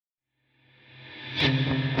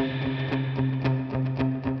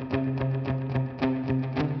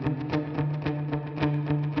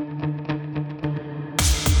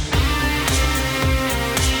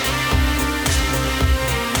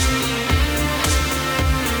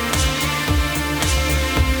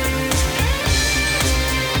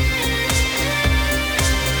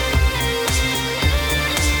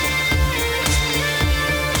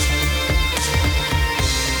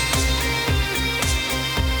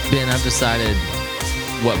Ben, I've decided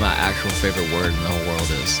what my actual favorite word in the whole world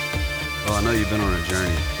is. Well, I know you've been on a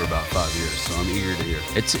journey for about 5 years, so I'm eager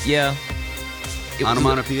to hear.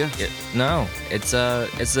 Onomatopoeia? No, it's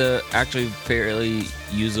a actually fairly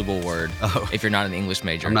usable word if you're not an English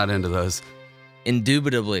major. I'm not into those.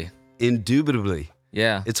 Indubitably. Indubitably.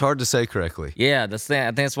 Yeah. It's hard to say correctly. Yeah, I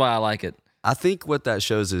think that's why I like it. I think what that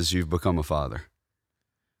shows is you've become a father.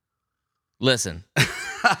 Listen,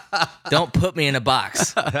 don't put me in a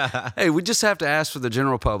box. Hey, we just have to ask for the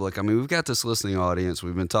general public. I mean, we've got this listening audience.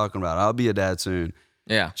 We've been talking about, I'll be a dad soon.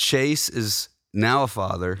 Yeah. Chase is now a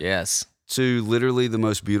father. Yes. To literally the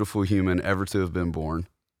most beautiful human ever to have been born.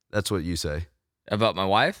 That's what you say. About my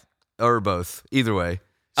wife? Or both. Either way.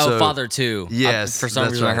 Oh, father too. Yes. For some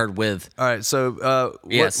reason, right. I heard with. All right. So,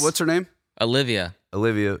 yes. What's her name? Olivia.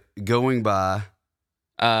 Olivia. Going by?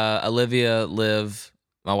 Olivia Liv.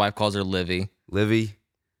 My wife calls her Livy. Livy.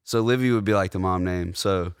 So Livy would be like the mom name.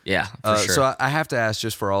 So yeah, for sure. So I have to ask,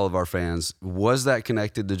 just for all of our fans, was that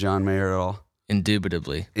connected to John Mayer at all?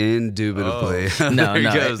 Indubitably. Indubitably. Oh. No,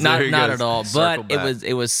 not at all. Circle but back.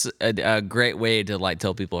 it was a great way to like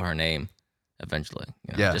tell people her name. Eventually,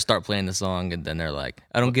 yeah. Just start playing the song, and then they're like,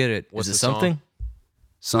 "I don't get it. What's Is it the something?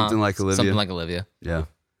 Song? Something like Olivia. Something like Olivia. Yeah.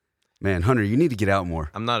 Man, Hunter, you need to get out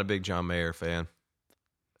more. I'm not a big John Mayer fan.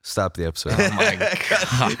 Stop the episode. Oh my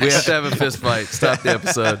god. We have to have a fist fight. Stop the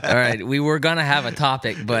episode. All right, we were gonna have a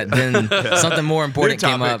topic, but then something more important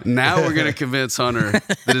came up. Now we're gonna convince Hunter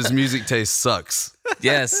that his music taste sucks.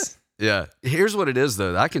 Yes. Yeah. Here's what it is,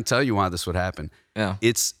 though. I can tell you why this would happen. Yeah.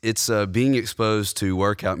 It's being exposed to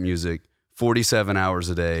workout music 47 hours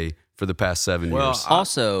a day for the past 7 years.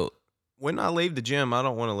 Also, when I leave the gym, I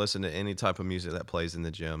don't want to listen to any type of music that plays in the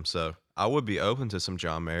gym. So I would be open to some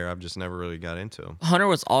John Mayer. I've just never really got into him. Hunter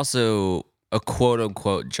was also a quote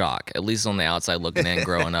unquote jock, at least on the outside looking in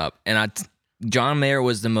growing up. And John Mayer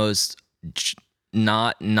was the most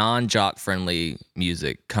not non-jock friendly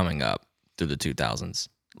music coming up through the 2000s,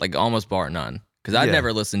 like almost bar none. Because I'd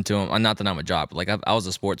never listened to him. Not that I'm a jock, but like I was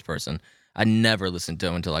a sports person. I never listened to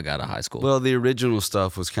him until I got out of high school. Well, the original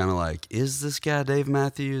stuff was kind of like, is this guy Dave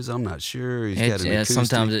Matthews? I'm not sure. He's got an acoustic.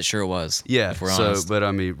 Sometimes it sure was. Yeah. If we're honest. But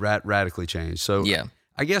I mean, radically changed. So yeah.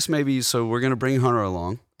 I guess maybe, so we're going to bring Hunter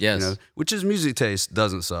along. Yes. Which his music taste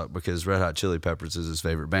doesn't suck because Red Hot Chili Peppers is his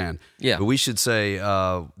favorite band. Yeah. But we should say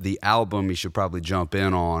the album you should probably jump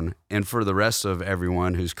in on. And for the rest of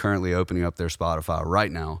everyone who's currently opening up their Spotify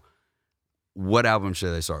right now, what album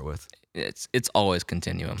should they start with? It's always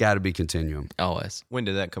Continuum. Got to be Continuum. Always. When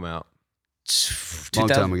did that come out? Long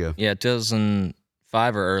time ago. Yeah,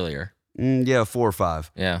 2005 or earlier. Yeah, 4 or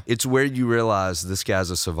 5. Yeah. It's where you realize this guy's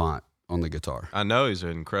a savant on the guitar. I know he's an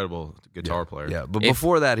incredible guitar player. Yeah, but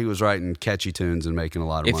before that, he was writing catchy tunes and making a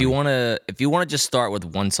lot of money. If you want to just start with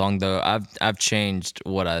one song though, I've changed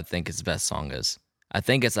what I think his best song is. I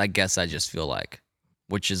think it's I Guess I Just Feel Like,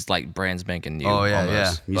 which is like brand spanking new. Oh yeah,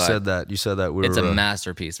 almost. yeah. You said that. It's a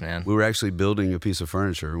masterpiece, man. We were actually building a piece of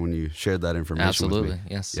furniture when you shared that information. Absolutely, with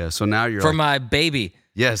me. yes. Yeah. So now you're for my baby.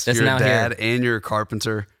 Yes, that's you're now a dad here. and you're a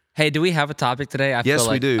carpenter. Hey, do we have a topic today? Yes,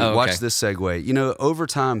 we do. Oh, okay. Watch this segue. Over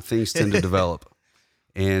time, things tend to develop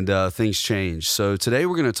and things change. So today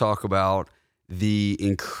we're going to talk about the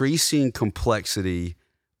increasing complexity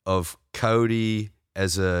of Cody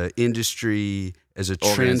as an industry, as a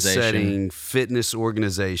trend-setting fitness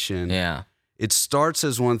organization. Yeah. It starts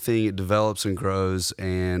as one thing, it develops and grows,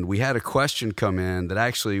 and we had a question come in that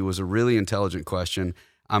actually was a really intelligent question.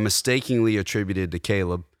 I mistakenly attributed to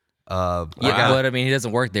Caleb. But I mean, he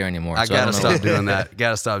doesn't work there anymore. I gotta stop doing that.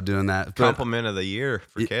 Gotta stop doing that. Compliment of the year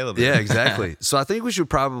for Caleb. Yeah, exactly. So I think we should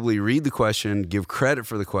probably read the question, give credit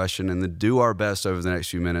for the question, and then do our best over the next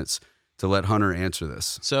few minutes to let Hunter answer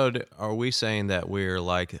this. So are we saying that we're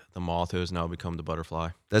like the moth who has now become the butterfly?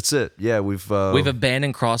 That's it. Yeah, we've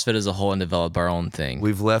abandoned CrossFit as a whole and developed our own thing.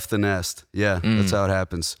 We've left the nest. Yeah, that's how it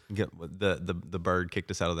happens. The bird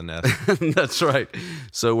kicked us out of the nest. That's right.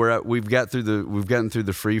 So we've gotten through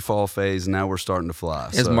the free fall phase, and now we're starting to fly.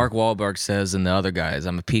 As Mark Wahlberg says in The Other Guys,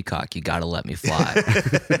 I'm a peacock. You got to let me fly.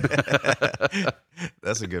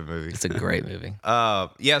 That's a good movie. It's a great movie.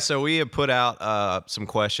 So we have put out some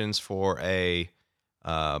questions for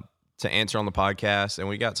to answer on the podcast, and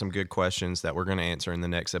we got some good questions that we're going to answer in the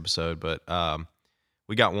next episode. But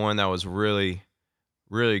we got one that was really,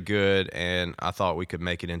 really good, and I thought we could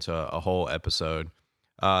make it into a whole episode.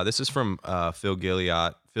 This is from Phil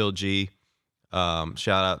Gilliott. Phil G. Shout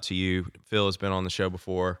out to you. Phil has been on the show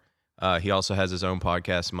before. He also has his own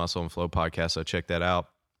podcast, Muscle and Flow Podcast, so check that out.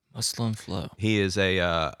 Muscle and Flow. He is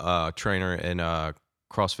a trainer in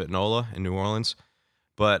CrossFit NOLA in New Orleans.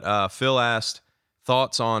 But Phil asked,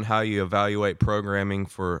 thoughts on how you evaluate programming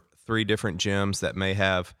for 3 different gyms that may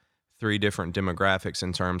have 3 different demographics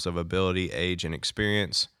in terms of ability, age, and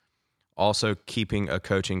experience. Also, keeping a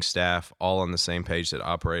coaching staff all on the same page that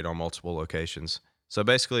operate on multiple locations. So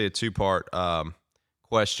basically, a 2-part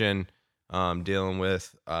question dealing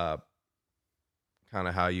with kind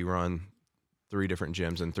of how you run 3 different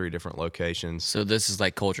gyms in 3 different locations. So this is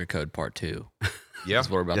like Culture Code Part 2. Yeah, That's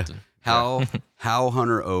what we're about to. How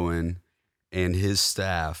Hunter Owen and his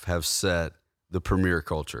staff have set the premier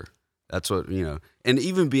culture. That's what, and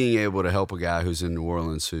even being able to help a guy who's in New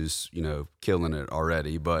Orleans who's, killing it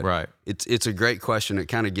already. But right. It's a great question. It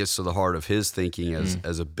kind of gets to the heart of his thinking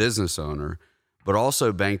as a business owner, but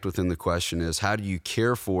also banked within the question is, how do you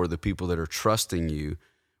care for the people that are trusting you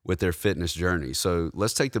with their fitness journey? So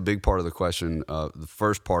let's take the big part of the question, the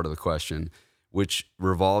first part of the question, which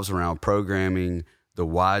revolves around programming, the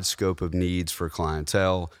wide scope of needs for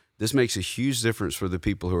clientele. This makes a huge difference for the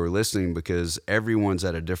people who are listening because everyone's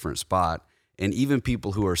at a different spot. And even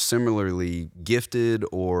people who are similarly gifted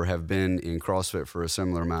or have been in CrossFit for a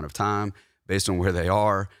similar amount of time, based on where they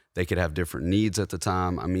are, they could have different needs at the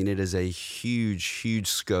time. I mean, it is a huge, huge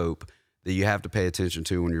scope that you have to pay attention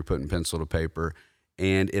to when you're putting pencil to paper.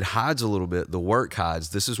 And it hides a little bit. The work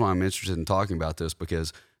hides. This is why I'm interested in talking about this,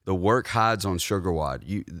 because the work hides on SugarWOD.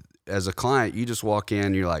 You, as a client, you just walk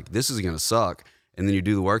in, you're like, this is going to suck. And then you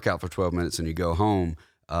do the workout for 12 minutes and you go home.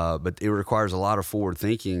 But it requires a lot of forward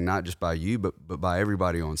thinking, not just by you, but by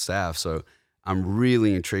everybody on staff. So I'm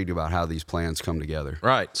really intrigued about how these plans come together.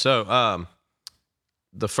 Right. So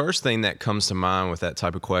the first thing that comes to mind with that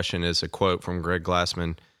type of question is a quote from Greg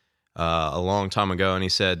Glassman a long time ago. And he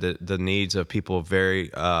said that the needs of people vary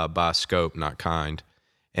by scope, not kind.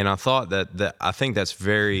 And I thought that I think that's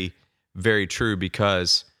very, very true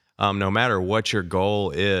because no matter what your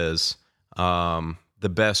goal is, the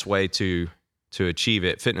best way to achieve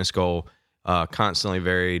it, fitness goal, constantly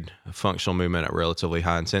varied functional movement at relatively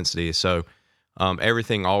high intensity. So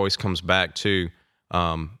everything always comes back to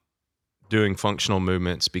doing functional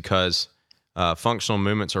movements because functional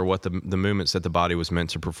movements are what the movements that the body was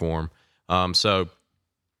meant to perform. So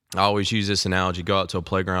I always use this analogy: go out to a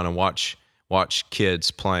playground and watch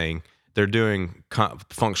kids playing. They're doing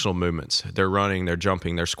functional movements. They're running, they're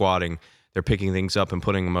jumping, they're squatting, they're picking things up and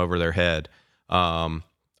putting them over their head.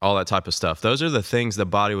 All that type of stuff. Those are the things the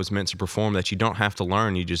body was meant to perform that you don't have to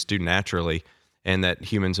learn. You just do naturally, and that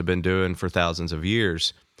humans have been doing for thousands of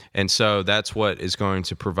years. And so that's what is going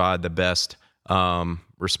to provide the best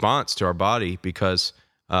response to our body because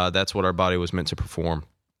that's what our body was meant to perform.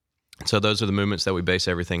 So those are the movements that we base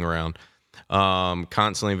everything around.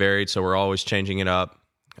 Constantly varied, so we're always changing it up.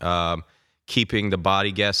 Keeping the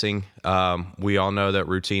body guessing. We all know that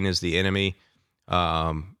routine is the enemy.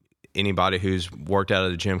 Anybody who's worked out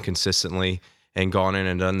at the gym consistently and gone in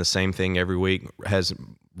and done the same thing every week has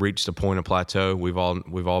reached a point of plateau. We've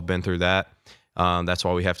all been through that. That's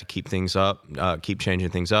why we have to keep things up, keep changing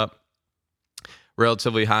things up.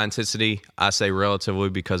 Relatively high intensity. I say relatively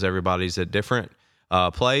because everybody's at different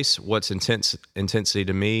place. What's intensity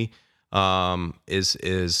to me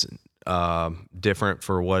is different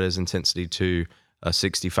for what is intensity to a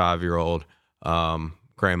 65-year-old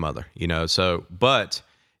grandmother. So but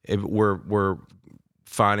we're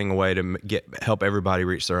finding a way to help everybody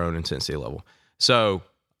reach their own intensity level. So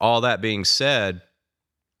all that being said,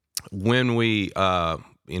 when we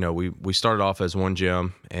started off as one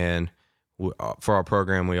gym, and for our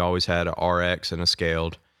program we always had a RX and a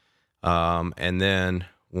scaled, and then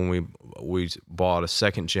when we bought a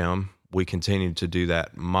second gym, we continued to do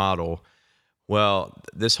that model. Well,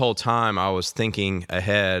 this whole time I was thinking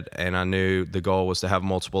ahead, and I knew the goal was to have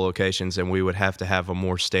multiple locations, and we would have to have a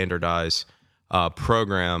more standardized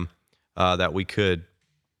program that we could,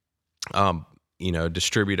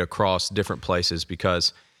 distribute across different places.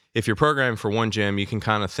 Because if you're programming for one gym, you can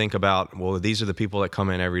kind of think about, well, these are the people that come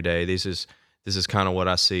in every day. This is kind of what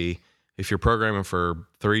I see. If you're programming for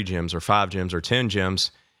 3 gyms or 5 gyms or 10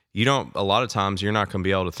 gyms, a lot of times you're not going to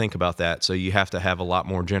be able to think about that. So you have to have a lot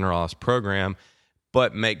more generalized program,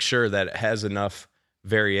 but make sure that it has enough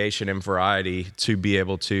variation and variety to be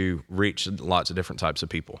able to reach lots of different types of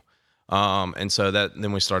people. And so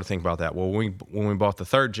then we started thinking about that. Well, when we bought the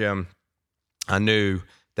third gym, I knew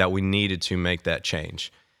that we needed to make that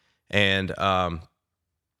change. And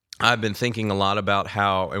I've been thinking a lot about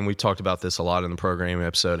how, and we talked about this a lot in the program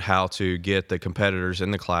episode, how to get the competitors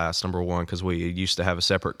in the class, number one, because we used to have a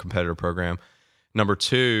separate competitor program. Number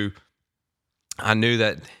two, I knew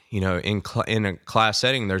that, in a class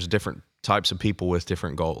setting, there's different types of people with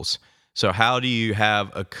different goals. So how do you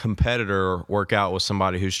have a competitor work out with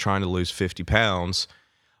somebody who's trying to lose 50 pounds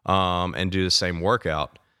and do the same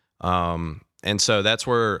workout. And so that's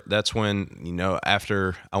when,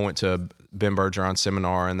 after I went to Ben Bergeron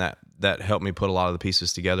seminar, and that helped me put a lot of the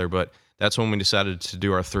pieces together. But that's when we decided to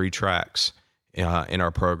do our 3 tracks in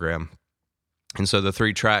our program. And so the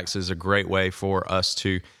 3 tracks is a great way for us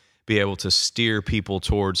to be able to steer people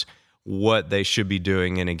towards what they should be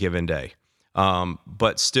doing in a given day.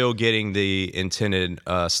 But still getting the intended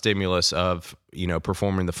stimulus of,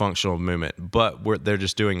 performing the functional movement, but they're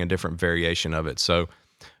just doing a different variation of it. So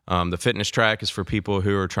the fitness track is for people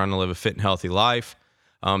who are trying to live a fit and healthy life.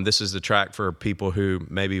 This is the track for people who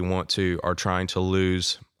maybe are trying to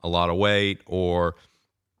lose a lot of weight, or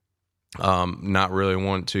not really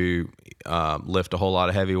want to lift a whole lot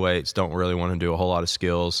of heavy weights, don't really want to do a whole lot of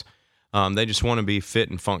skills. They just want to be fit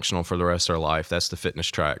and functional for the rest of their life. That's the fitness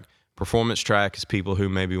track. Performance track is people who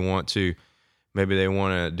maybe they want to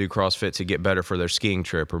do CrossFit to get better for their skiing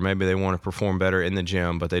trip, or maybe they want to perform better in the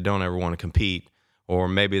gym, but they don't ever want to compete, or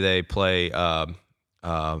maybe they play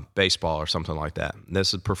baseball or something like that.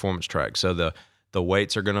 This is performance track. So the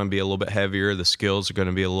weights are going to be a little bit heavier. The skills are going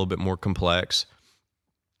to be a little bit more complex,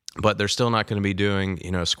 but they're still not going to be doing,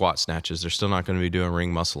 squat snatches. They're still not going to be doing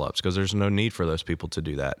ring muscle ups, because there's no need for those people to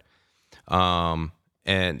do that.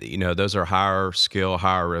 And those are higher skill,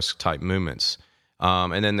 higher risk type movements.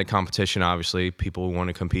 And then the competition, obviously, people want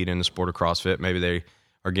to compete in the sport of CrossFit. Maybe they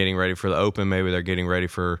are getting ready for the Open. Maybe they're getting ready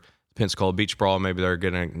for Pensacola Beach Brawl. Maybe they're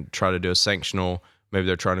going to try to do a sanctional. Maybe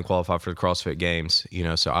they're trying to qualify for the CrossFit Games.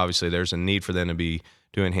 So obviously there's a need for them to be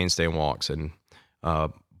doing handstand walks and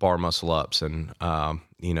bar muscle ups and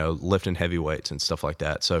lifting heavy weights and stuff like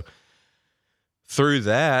that. So through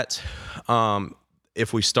that,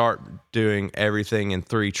 if we start doing everything in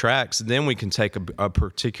 3 tracks, then we can take a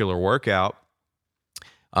particular workout.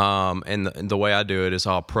 And the way I do it is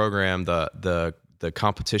I'll program the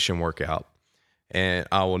competition workout, and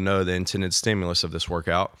I will know the intended stimulus of this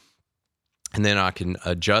workout, and then I can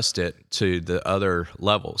adjust it to the other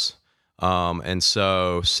levels. And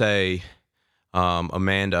so say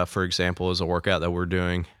Amanda, for example, is a workout that we're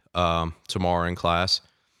doing tomorrow in class,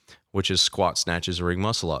 which is squat snatches or ring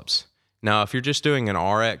muscle ups. Now, if you're just doing an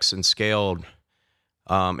RX and scaled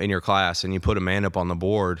in your class, and you put Amanda up on the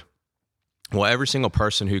board, well, every single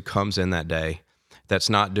person who comes in that day that's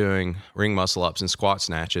not doing ring muscle ups and squat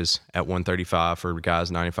snatches at 135 for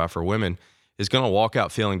guys, 95 for women, is going to walk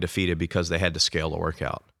out feeling defeated because they had to scale the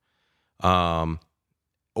workout.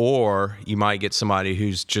 Or you might get somebody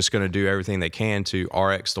who's just going to do everything they can to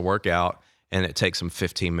RX the workout, and it takes them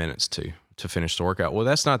 15 minutes to finish the workout. Well,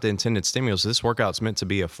 that's not the intended stimulus. This workout's meant to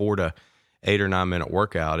be a 4 to 8 or 9 minute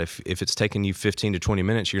workout. If it's taking you 15 to 20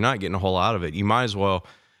 minutes, you're not getting a whole lot of it. You might as well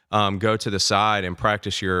go to the side and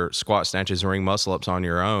practice your squat snatches and ring muscle ups on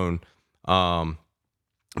your own,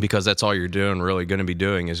 because that's all you're really going to be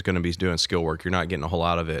doing is going to be doing skill work. You're not getting a whole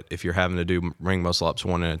lot of it if you're having to do ring muscle ups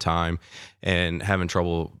one at a time and having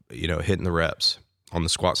trouble, hitting the reps on the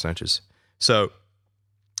squat snatches. So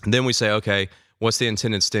then we say, okay, what's the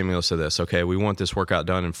intended stimulus of this? Okay, we want this workout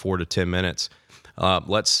done in 4 to 10 minutes.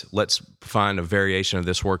 Let's find a variation of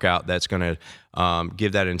this workout that's going to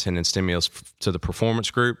give that intended stimulus to the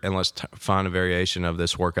performance group, and let's find a variation of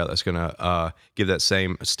this workout that's going to give that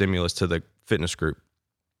same stimulus to the fitness group.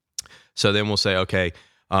 So then we'll say, okay,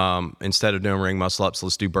 instead of doing ring muscle ups,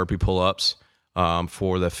 let's do burpee pull ups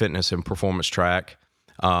for the fitness and performance track.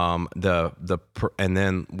 And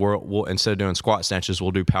then we'll instead of doing squat snatches,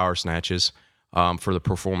 we'll do power snatches for the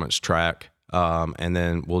performance track. And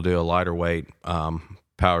then we'll do a lighter weight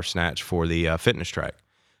power snatch for the fitness track.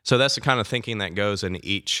 So that's the kind of thinking that goes in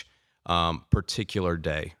each particular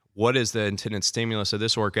day. What is the intended stimulus of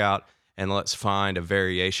this workout? And let's find a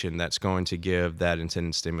variation that's going to give that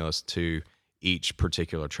intended stimulus to each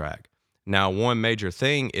particular track. Now, one major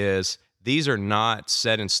thing is these are not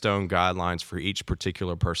set in stone guidelines for each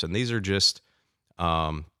particular person. These are just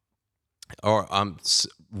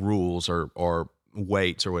rules or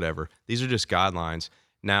weights or whatever. These are just guidelines.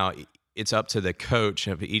 Now, it's up to the coach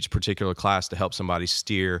of each particular class to help somebody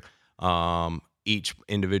steer each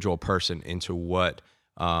individual person into what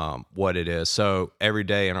it is. So every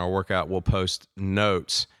day in our workout, we'll post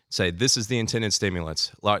notes, say, this is the intended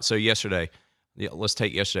stimulus. So yesterday, let's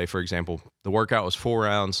take yesterday, for example. The workout was 4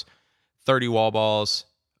 rounds, 30 wall balls,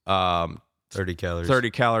 30 calories.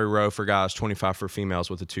 30 calorie row for guys, 25 for females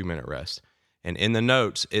with a 2-minute rest. And in the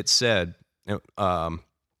notes, it said,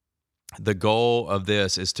 the goal of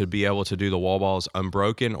this is to be able to do the wall balls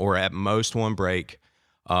unbroken or at most 1 break,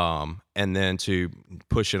 and then to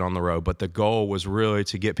push it on the row. But the goal was really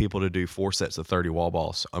to get people to do 4 sets of 30 wall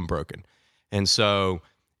balls unbroken. And so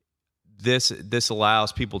this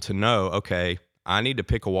allows people to know, okay, I need to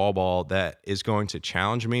pick a wall ball that is going to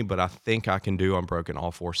challenge me, but I think I can do unbroken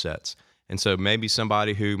all 4 sets. And so maybe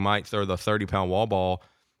somebody who might throw the 30-pound wall ball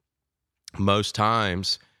most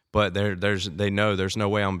times, but they know there's no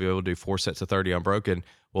way I'm going to be able to do 4 sets of 30 unbroken.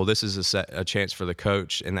 Well, this is a chance for the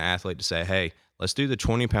coach and the athlete to say, hey, let's do the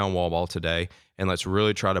 20-pound wall ball today, and let's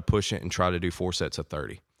really try to push it and try to do 4 sets of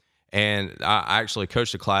 30. And I actually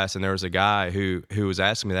coached a class, and there was a guy who was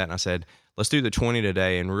asking me that, and I said, let's do the 20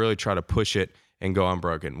 today and really try to push it and go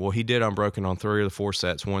unbroken. Well, he did unbroken on 3 of the 4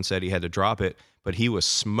 sets. One set he had to drop it, but he was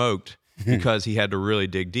smoked because he had to really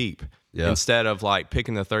dig deep. Yeah. Instead of like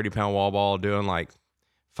picking the 30-pound wall ball, doing like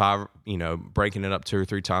 5, breaking it up 2 or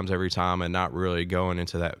 3 times every time and not really going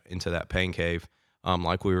into that pain cave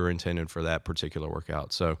like we were intended for that particular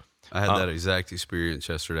workout. So I had that exact experience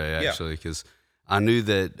yesterday, actually, because I knew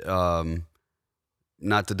that,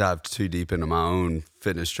 not to dive too deep into my own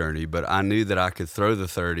fitness journey, but I knew that I could throw the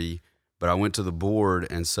 30, but I went to the board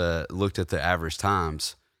and looked at the average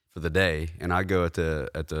times for the day, and I go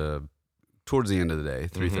towards the end of the day,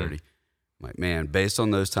 3:30. I'm like, man, based on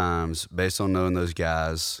those times, based on knowing those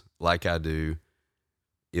guys like I do,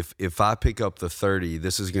 if I pick up the 30,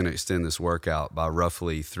 this is going to extend this workout by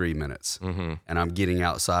roughly 3 minutes, and I'm getting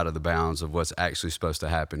outside of the bounds of what's actually supposed to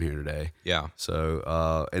happen here today. Yeah.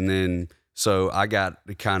 So, so I got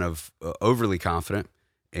kind of overly confident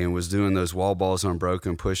and was doing those wall balls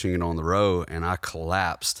unbroken, pushing it on the row, and I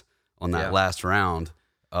collapsed on that last round.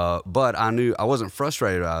 But I knew I wasn't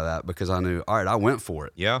frustrated out of that because I knew, all right, I went for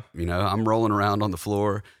it. Yeah. I'm rolling around on the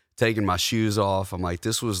floor, taking my shoes off. I'm like,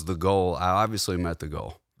 this was the goal. I obviously met the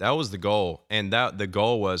goal. That was the goal. And the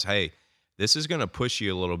goal was, hey, this is going to push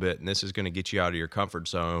you a little bit, and this is going to get you out of your comfort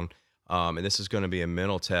zone. And this is going to be a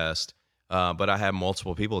mental test. But I had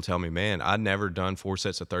multiple people tell me, man, I'd never done 4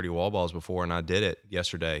 sets of 30 wall balls before, and I did it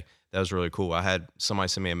yesterday. That was really cool. I had somebody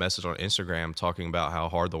send me a message on Instagram talking about how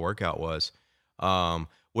hard the workout was,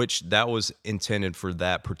 which that was intended for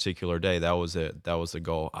that particular day. That was it. That was the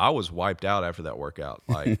goal. I was wiped out after that workout.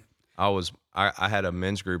 Like I had a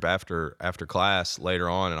men's group after class later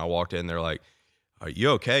on, and I walked in, they're like, are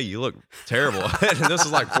you okay? You look terrible. And this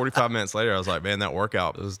was like 45 minutes later. I was like, man, that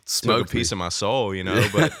workout took a piece of my soul,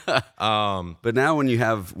 But now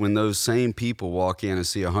when those same people walk in and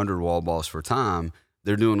see 100 wall balls for time,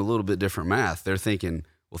 they're doing a little bit different math. They're thinking,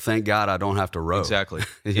 well, thank God I don't have to row. Exactly.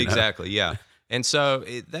 Exactly. Yeah. And so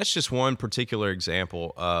that's just one particular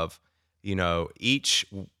example of, each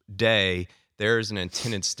day there is an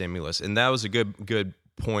intended stimulus. And that was a good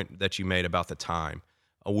point that you made about the time.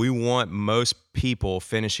 We want most people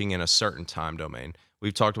finishing in a certain time domain.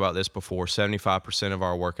 We've talked about this before. 75% of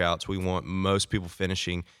our workouts, we want most people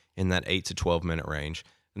finishing in that 8 to 12 minute range.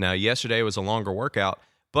 Now, yesterday was a longer workout,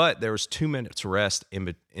 but there was 2 minutes rest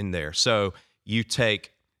in there. So you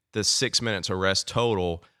take the 6 minutes of rest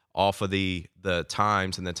total off of the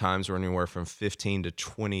times, and the times were anywhere from 15 to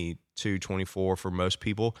 22, 24 for most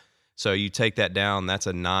people. So you take that down, that's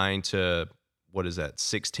a 9 to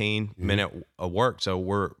 16 minute of work. So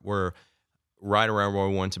we're right around where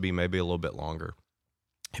we want to be, maybe a little bit longer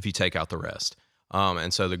if you take out the rest.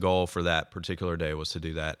 And so the goal for that particular day was to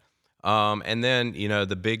do that. And then,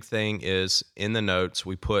 the big thing is in the notes,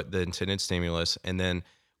 we put the intended stimulus, and then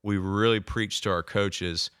we really preach to our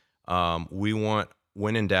coaches. We want,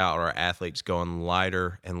 when in doubt, our athletes going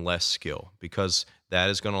lighter and less skill, because that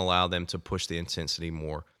is going to allow them to push the intensity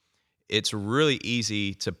more. It's really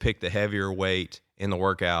easy to pick the heavier weight in the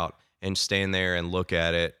workout and stand there and look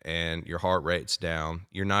at it, and your heart rate's down.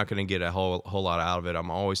 You're not going to get a whole lot out of it.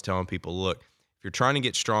 I'm always telling people, look, if you're trying to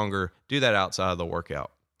get stronger, do that outside of the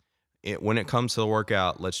workout. When it comes to the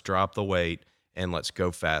workout, let's drop the weight and let's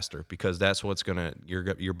go faster, because that's what's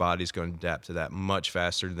your body's going to adapt to that much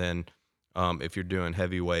faster than if you're doing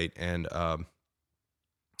heavy weight and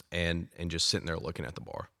just sitting there looking at the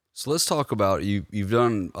bar. So let's talk about, you've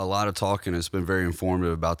done a lot of talking. It's been very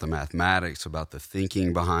informative about the mathematics, about the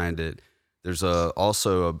thinking behind it. There's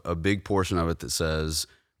also a big portion of it that says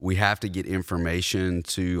we have to get information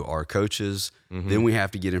to our coaches. Then we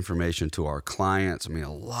have to get information to our clients. I mean,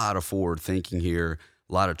 a lot of forward thinking here,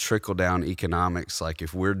 a lot of trickle down economics. Like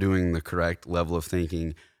if we're doing the correct level of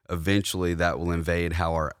thinking, eventually that will invade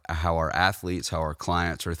how our athletes, how our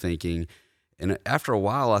clients are thinking. And after a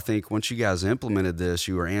while, I think once you guys implemented this,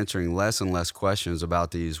 you were answering less and less questions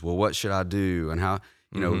about these. Well, what should I do? And how,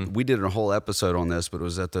 we did a whole episode on this, but it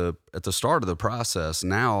was at the start of the process.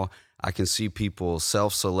 Now I can see people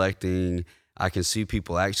self-selecting. I can see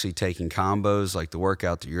people actually taking combos like the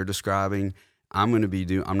workout that you're describing. I'm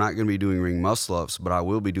not going to be doing ring muscle ups, but I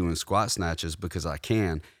will be doing squat snatches because I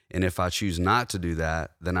can. And if I choose not to do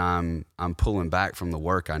that, then I'm pulling back from the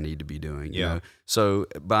work I need to be doing. You know? So,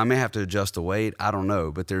 but I may have to adjust the weight. I don't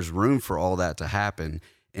know, but there's room for all that to happen.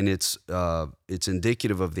 And it's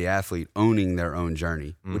indicative of the athlete owning their own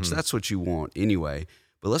journey, which that's what you want anyway.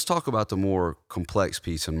 But let's talk about the more complex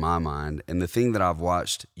piece in my mind, and the thing that I've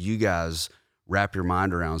watched you guys wrap your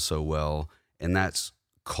mind around so well, and that's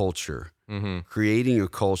culture. Creating a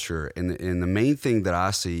culture. And the main thing that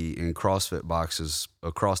I see in CrossFit boxes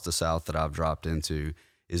across the South that I've dropped into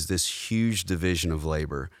is this huge division of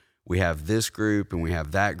labor. We have this group and we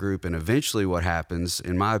have that group, and eventually what happens,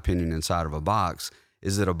 in my opinion, inside of a box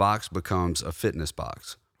is that a box becomes a fitness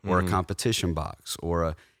box or a competition box,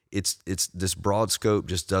 or it's this broad scope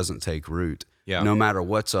just doesn't take root. No matter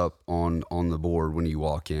what's up on the board when you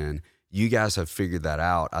walk in. You guys have figured that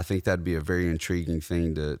out. I think that'd be a very intriguing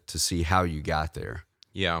thing to see how you got there.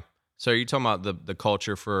 Yeah. So are you talking about the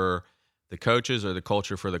culture for the coaches, or the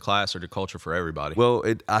culture for the class, or the culture for everybody? Well,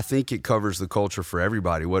 I think it covers the culture for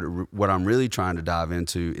everybody. What I'm really trying to dive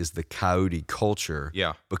into is the Coyote culture.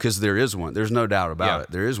 Yeah. Because there is one. There's no doubt about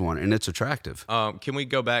it. There is one, and it's attractive. Can we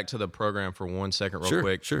go back to the program for 1 second real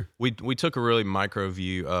quick? Sure. We took a really micro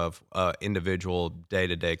view of individual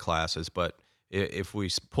day-to-day classes, but if we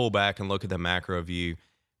pull back and look at the macro view,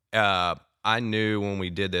 I knew when we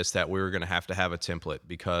did this that we were going to have a template,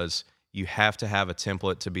 because you have to have a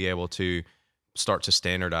template to be able to start to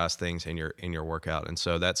standardize things in your workout. And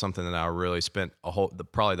so that's something that I really spent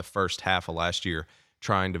probably the first half of last year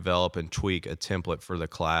trying to develop and tweak a template for the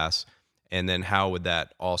class. And then how would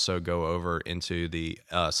that also go over into the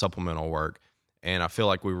supplemental work? And I feel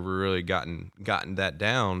like we've really gotten that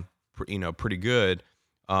down, pretty good.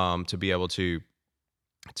 To be able to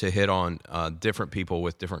hit on different people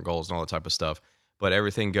with different goals and all that type of stuff. But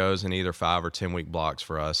everything goes in either 5 or 10 week blocks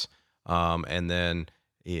for us. And then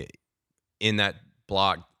in that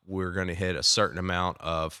block, we're going to hit a certain amount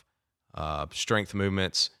of strength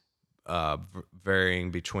movements,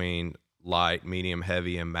 varying between light, medium,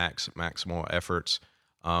 heavy, and maximal efforts.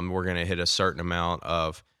 We're going to hit a certain amount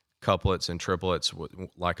of couplets and triplets.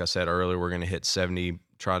 Like I said earlier, we're going to hit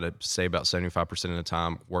try to say about 75% of the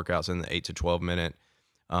time workouts in the 8 to 12 minute.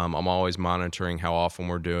 I'm always monitoring how often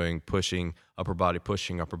we're doing pushing upper body,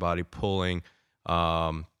 pulling,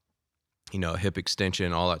 hip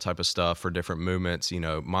extension, all that type of stuff for different movements,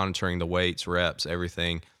 monitoring the weights, reps,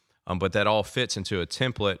 everything. But that all fits into a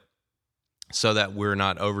template so that we're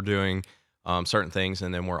not overdoing certain things,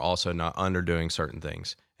 and then we're also not underdoing certain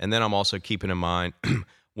things. And then I'm also keeping in mind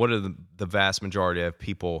what are the vast majority of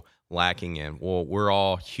people lacking in. Well, we're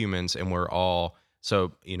all humans, and we all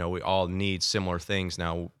need similar things.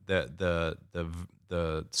 Now, the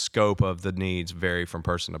scope of the needs vary from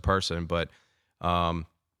person to person, but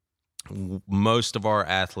most of our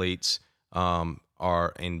athletes and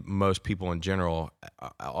most people in general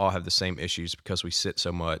all have the same issues because we sit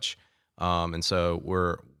so much, and so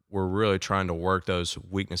we're really trying to work those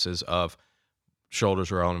weaknesses of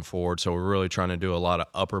shoulders rolling forward. So we're really trying to do a lot of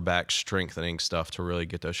upper back strengthening stuff to really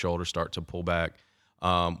get those shoulders start to pull back.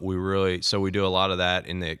 We do a lot of that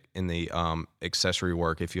in the accessory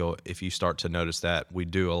work. If you start to notice that, we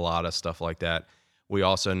do a lot of stuff like that. We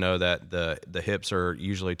also know that the hips are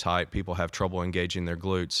usually tight. People have trouble engaging their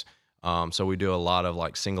glutes. So we do a lot of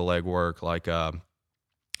like single leg work, like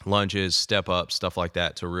lunges, step ups, stuff like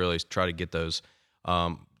that, to really try to get those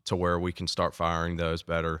to where we can start firing those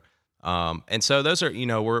better. And so those are,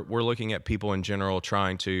 we're looking at people in general,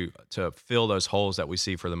 trying to fill those holes that we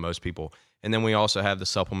see for the most people. And then we also have the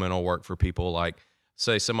supplemental work for people, like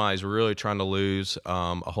say somebody's really trying to lose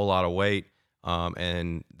a whole lot of weight,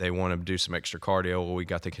 and they want to do some extra cardio. Well, we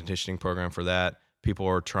got the conditioning program for that. People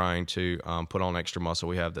are trying to put on extra muscle.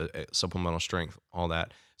 We have the supplemental strength, all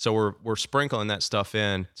that. So we're sprinkling that stuff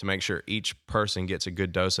in to make sure each person gets a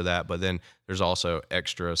good dose of that. But then there's also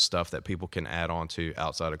extra stuff that people can add on to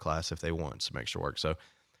outside of class if they want some extra work. So,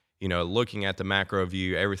 looking at the macro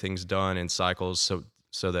view, everything's done in cycles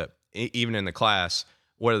so that even in the class,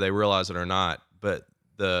 whether they realize it or not, but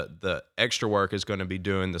the extra work is going to be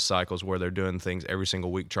doing the cycles where they're doing things every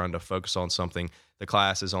single week, trying to focus on something. The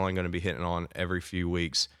class is only going to be hitting on every few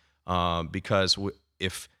weeks, because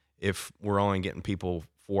if we're only getting people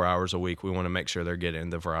 4 hours a week, we want to make sure they're getting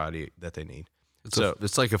the variety that they need.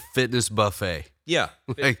 It's like a fitness buffet. Yeah.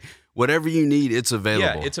 Like whatever you need, it's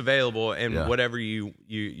available. Yeah, it's available. And whatever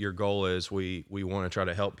your goal is, we want to try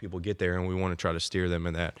to help people get there, and we want to try to steer them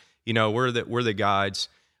in that. We're the guides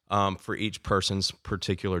for each person's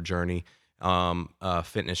particular journey.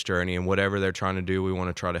 fitness journey, and whatever they're trying to do, we want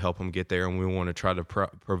to try to help them get there, and we want to try to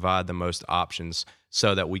provide the most options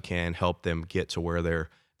so that we can help them get to where they're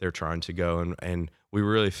trying to go. And we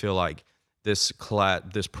really feel like this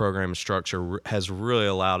program structure has really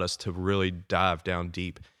allowed us to really dive down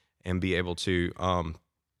deep and be able to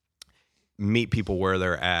meet people where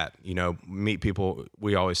they're at. Meet people.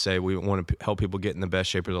 We always say we want to help people get in the best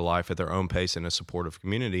shape of their life at their own pace in a supportive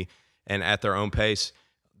community, and at their own pace.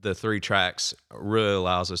 The 3 tracks really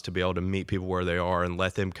allows us to be able to meet people where they are and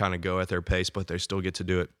let them kind of go at their pace, but they still get to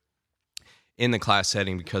do it in the class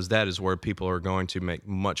setting, because that is where people are going to make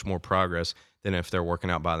much more progress than if they're working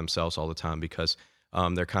out by themselves all the time, because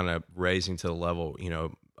they're kind of raising to the level,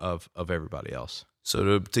 of everybody else.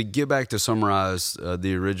 So to get back to summarize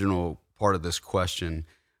the original part of this question,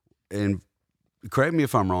 and correct me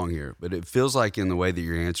if I'm wrong here, but it feels like in the way that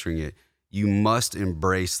you're answering it, you must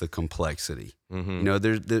embrace the complexity. Mm-hmm.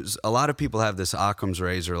 There's a lot of people have this Occam's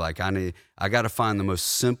razor, like I got to find the most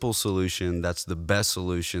simple solution. That's the best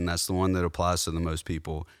solution. That's the one that applies to the most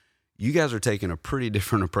people. You guys are taking a pretty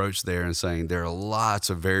different approach there and saying there are lots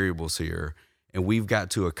of variables here, and we've got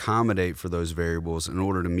to accommodate for those variables in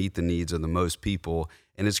order to meet the needs of the most people.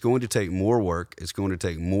 And it's going to take more work. It's going to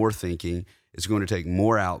take more thinking. It's going to take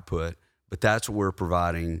more output, but that's what we're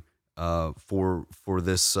providing for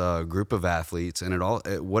this group of athletes. And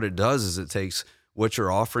what it does is it takes what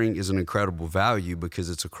you're offering is an incredible value because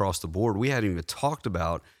it's across the board. We hadn't even talked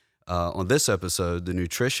about on this episode the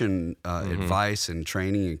nutrition advice and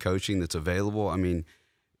training and coaching that's available. I mean,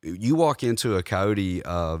 you walk into a Coyote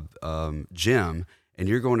gym and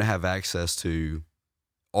you're going to have access to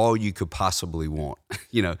all you could possibly want.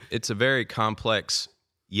 It's a very complex.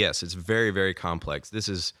 Yes, it's very, very complex. This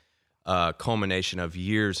is a culmination of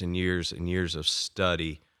years and years and years of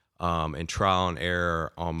study and trial and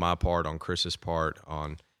error on my part, on Chris's part,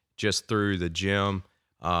 on just through the gym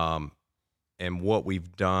and what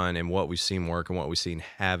we've done and what we've seen work and what we've seen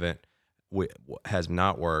has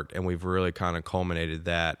not worked. And we've really kind of culminated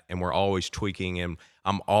that. And we're always tweaking, and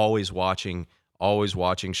I'm always watching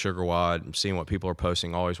Sugar WOD, seeing what people are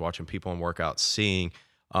posting, always watching people in workouts, seeing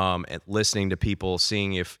and listening to people,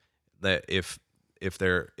 seeing if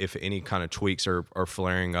any kind of tweaks are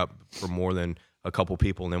flaring up for more than a couple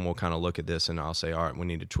people, and then we'll kind of look at this and I'll say, all right, we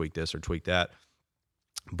need to tweak this or tweak that.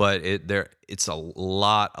 But it's a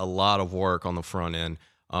lot of work on the front end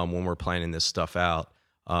when we're planning this stuff out.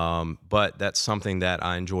 But that's something that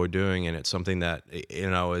I enjoy doing, and it's something that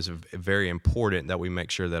is very important that we make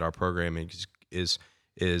sure that our programming is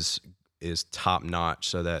top notch,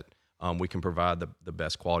 so that we can provide the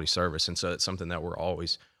best quality service. And so it's something that we're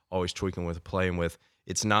always tweaking with, playing with.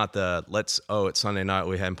 It's not it's Sunday night,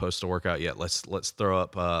 we haven't posted a workout yet. Let's throw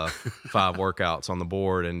up 5 workouts on the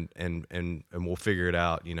board and we'll figure it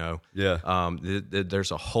out. Yeah.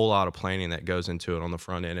 There's a whole lot of planning that goes into it on the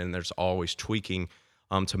front end, and there's always tweaking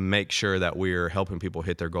to make sure that we're helping people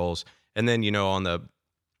hit their goals. And then on the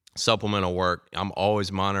supplemental work, I'm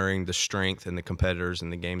always monitoring the strength and the competitors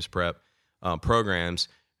and the games prep programs,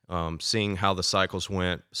 seeing how the cycles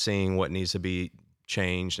went, seeing what needs to be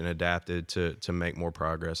changed and adapted to make more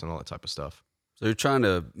progress and all that type of stuff. So you're trying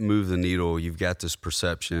to move the needle. You've got this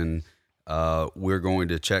perception. We're going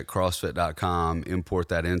to check CrossFit.com, import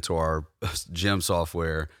that into our gym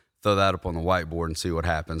software, throw that up on the whiteboard and see what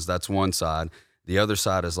happens. That's one side. The other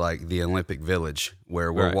side is like the Olympic Village,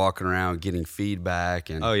 where we're walking around getting feedback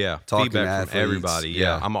and talking feedback to athletes. From everybody.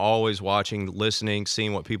 Yeah, I'm always watching, listening,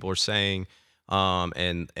 seeing what people are saying,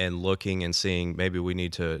 and looking and seeing maybe we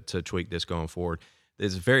need to tweak this going forward.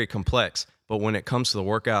 It's very complex, but when it comes to the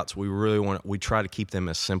workouts, we try to keep them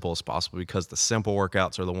as simple as possible, because the simple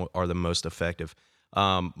workouts are the most effective.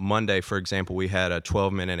 Monday, for example, we had a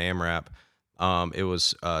 12-minute AMRAP. It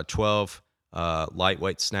was 12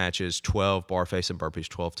 lightweight snatches, 12 bar face and burpees,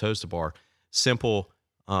 12 toes to bar. Simple,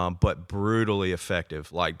 but brutally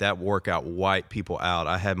effective. Like, that workout wiped people out.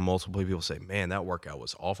 I had multiple people say, man, that workout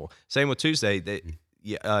was awful. Same with Tuesday.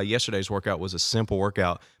 Yesterday's workout was a simple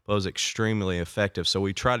workout, but it was extremely effective. So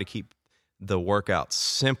we try to keep the workouts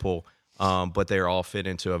simple, but they're all fit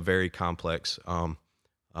into a very complex,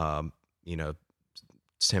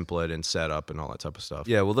 template and setup and all that type of stuff.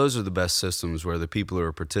 Yeah, well, those are the best systems, where the people who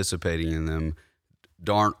are participating in them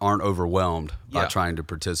aren't overwhelmed by trying to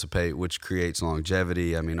participate, which creates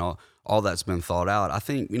longevity. I mean, all that's been thought out. I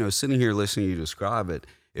think, sitting here listening to you describe it,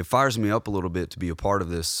 it fires me up a little bit to be a part of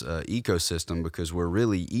this ecosystem, because we're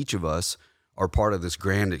really, each of us are part of this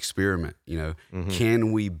grand experiment.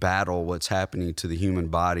 Can we battle what's happening to the human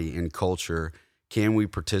body and culture? Can we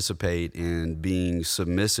participate in being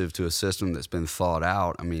submissive to a system that's been thought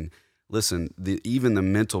out? I mean, listen, even the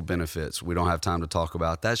mental benefits we don't have time to talk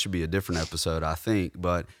about. That should be a different episode, I think.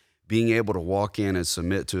 But being able to walk in and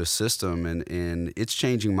submit to a system, and it's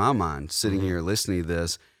changing my mind sitting here listening to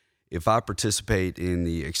this. If I participate in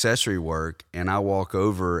the accessory work and I walk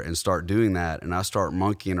over and start doing that and I start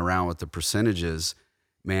monkeying around with the percentages,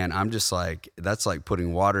 man, I'm just like, that's like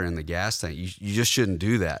putting water in the gas tank. You just shouldn't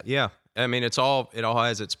do that. Yeah. I mean, it all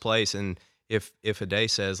has its place. And if a day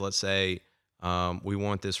says, let's say, we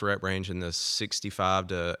want this rep range in the 65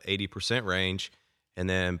 to 80% range, and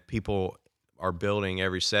then people are building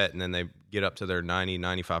every set and then they get up to their 90,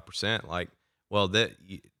 95%, like, well,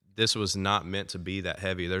 this was not meant to be that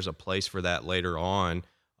heavy. There's a place for that later on.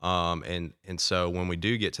 And so when we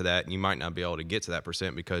do get to that, you might not be able to get to that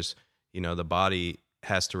percent because, the body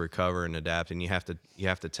has to recover and adapt, and you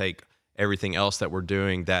have to take everything else that we're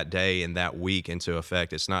doing that day and that week into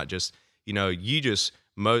effect. It's not just,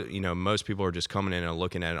 most people are just coming in and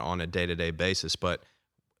looking at it on a day-to-day basis, but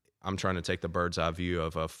I'm trying to take the bird's eye view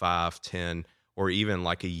of a 5, 10, or even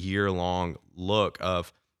like a year-long look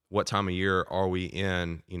of what time of year are we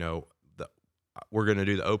in. We're going to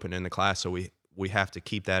do the open in the class, so we have to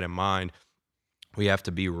keep that in mind. We have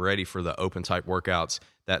to be ready for the open type workouts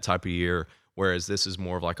that type of year, whereas this is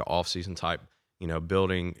more of like an off-season type,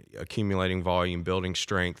 accumulating volume, building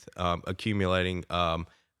strength, accumulating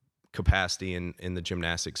capacity in the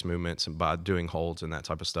gymnastics movements and by doing holds and that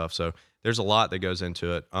type of stuff. So there's a lot that goes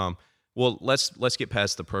into it. Well, let's get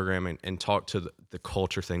past the program and talk to the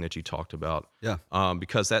culture thing that you talked about. Yeah.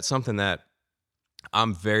 Because that's something that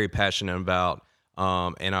I'm very passionate about,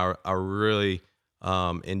 and I really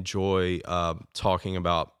enjoy talking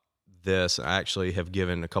about this. I actually have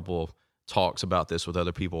given a couple of talks about this with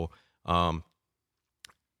other people,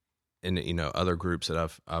 in other groups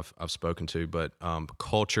that I've spoken to. But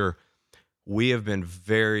culture, we have been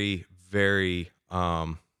very, very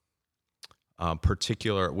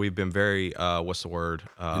particular. We've been very what's the word?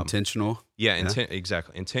 Intentional. Yeah,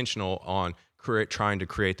 exactly. Intentional on trying to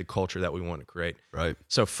create the culture that we want to create. Right.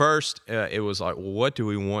 So first, it was like, well, what do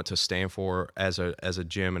we want to stand for as a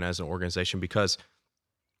gym and as an organization? Because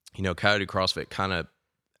Coyote CrossFit kind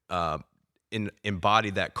of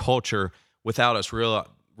embodied that culture without us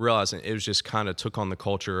realizing. It was just kind of took on the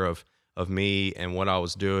culture of me and what I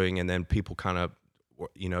was doing, and then people kind of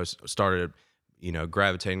started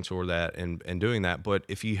gravitating toward that and doing that. But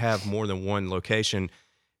if you have more than one location,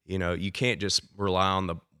 you can't just rely on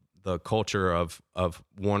the culture of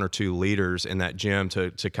one or two leaders in that gym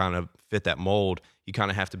to kind of fit that mold. You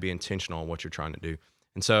kind of have to be intentional on what you're trying to do.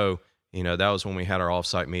 And so, that was when we had our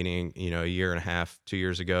offsite meeting, a year and a half, 2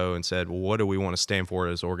 years ago, and said, well, what do we want to stand for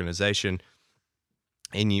as an organization?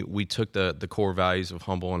 And we took the core values of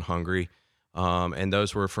humble and hungry. And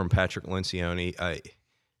those were from Patrick Lencioni.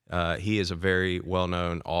 He is a very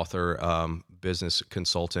well-known author, business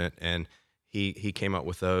consultant, and he came up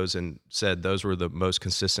with those and said those were the most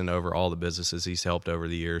consistent over all the businesses he's helped over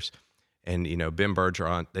the years. And, Ben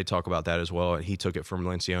Bergeron, they talk about that as well. And he took it from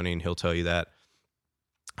Lencioni, and he'll tell you that.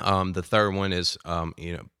 The third one is,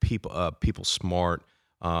 people smart.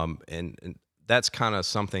 And that's kind of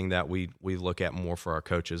something that we look at more for our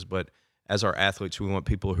coaches. But as our athletes, we want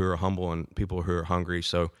people who are humble and people who are hungry.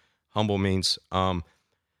 So humble means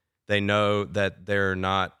they know that they're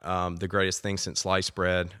not the greatest thing since sliced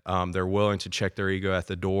bread. They're willing to check their ego at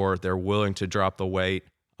the door. They're willing to drop the weight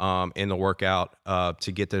in the workout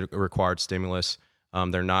to get the required stimulus.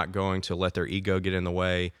 They're not going to let their ego get in the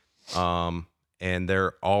way. And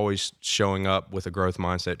they're always showing up with a growth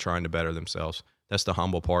mindset, trying to better themselves. That's the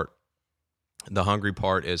humble part. The hungry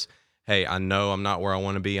part is, hey, I know I'm not where I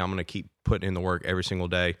want to be. I'm going to keep putting in the work every single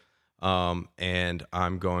day. And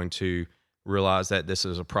I'm going to realize that this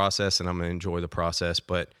is a process and I'm going to enjoy the process.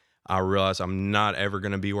 But I realize I'm not ever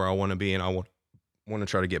going to be where I want to be, and I want to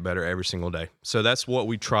try to get better every single day. So that's what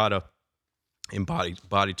we try to embody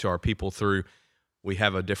to our people through. We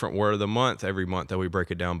have a different word of the month every month that we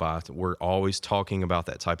break it down by. We're always talking about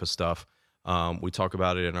that type of stuff. We talk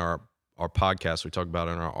about it in our podcast. We talk about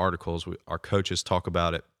it in our articles. Our coaches talk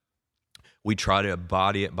about it. We try to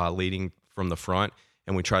embody it by leading from the front,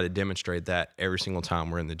 and we try to demonstrate that every single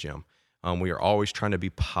time we're in the gym. We are always trying to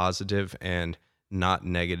be positive and not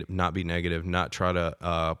negative, not be negative, not try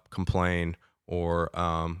to complain or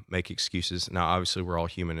make excuses. Now, obviously, we're all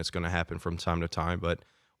human. It's going to happen from time to time, but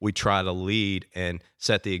we try to lead and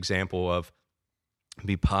set the example of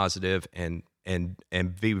be positive and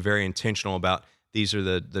be very intentional about these are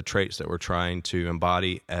the traits that we're trying to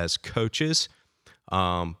embody as coaches.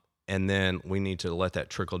 And then we need to let that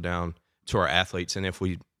trickle down to our athletes. And if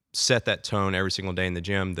we set that tone every single day in the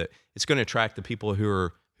gym, that it's going to attract the people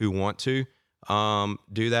who want to,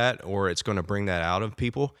 do that, or it's going to bring that out of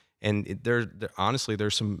people. And honestly,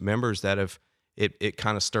 there's some members that have it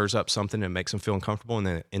kind of stirs up something and makes them feel uncomfortable,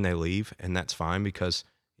 and they leave, and that's fine because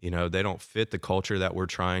they don't fit the culture that we're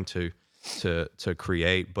trying to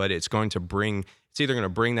create. But it's either going to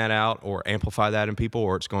bring that out or amplify that in people,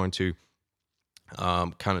 or it's going to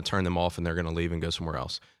kind of turn them off and they're going to leave and go somewhere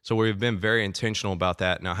else. So we've been very intentional about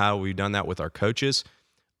that. Now, how have we done that with our coaches?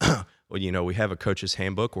 Well, we have a coach's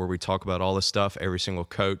handbook where we talk about all this stuff. Every single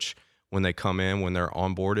coach, when they come in, when they're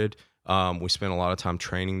onboarded, we spend a lot of time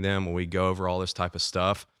training them when we go over all this type of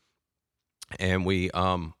stuff. And we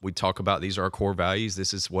talk about, these are our core values.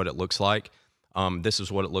 This is what it looks like. This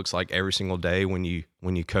is what it looks like every single day when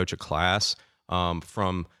you coach a class,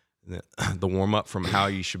 from the warm up, from how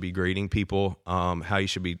you should be greeting people, how you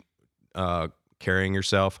should be carrying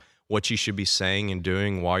yourself, what you should be saying and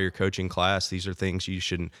doing while you're coaching class. These are things you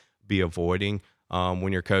shouldn't be avoiding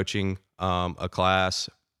when you're coaching a class,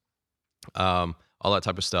 all that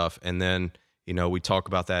type of stuff. And then we talk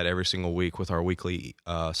about that every single week with our weekly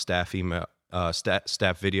staff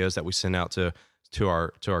videos that we send out to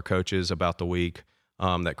our coaches about the week,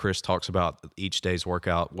 that Chris talks about each day's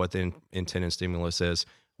workout, what the intent and stimulus is,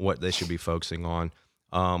 what they should be focusing on.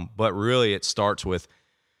 But really it starts with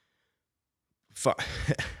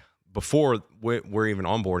before we're even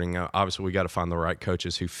onboarding. Obviously we got to find the right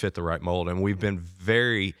coaches who fit the right mold. And we've been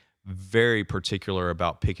very, very particular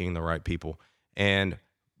about picking the right people. And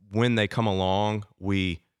when they come along,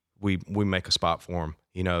 we make a spot for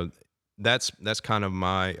them. That's kind of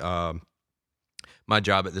my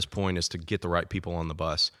job at this point, is to get the right people on the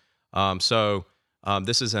bus. So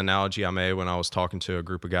this is an analogy I made when I was talking to a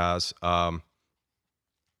group of guys.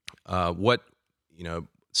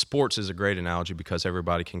 Sports is a great analogy because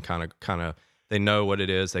everybody can kind of they know what it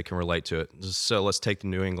is, they can relate to it. So let's take the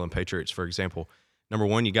New England Patriots, for example. Number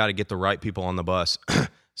one, you got to get the right people on the bus.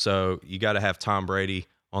 So you got to have Tom Brady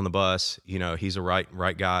on the bus. He's a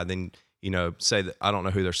right guy. Then say that, I don't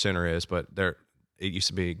know who their center is, but it used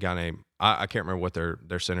to be a guy named, I can't remember what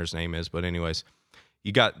their center's name is, but anyways,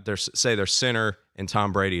 you got their center and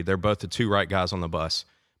Tom Brady. They're both the two right guys on the bus,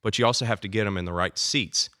 but you also have to get them in the right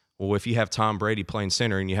seats. Well, if you have Tom Brady playing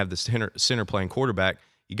center and you have the center playing quarterback,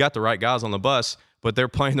 you got the right guys on the bus, but they're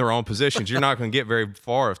playing their own positions. You're not going to get very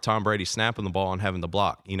far if Tom Brady's snapping the ball and having the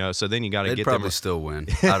block, So then you got to get them. They'd probably still win.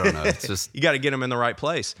 I don't know. It's just you got to get them in the right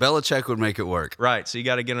place. Belichick would make it work, right? So you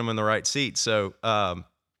got to get them in the right seat. So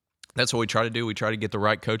that's what we try to do. We try to get the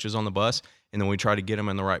right coaches on the bus, and then we try to get them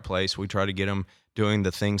in the right place. We try to get them doing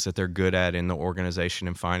the things that they're good at in the organization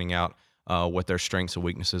and finding out what their strengths and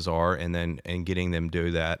weaknesses are, and getting them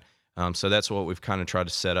do that. So that's what we've kind of tried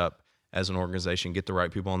to set up as an organization: get the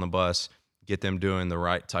right people on the bus, get them doing the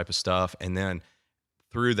right type of stuff, and then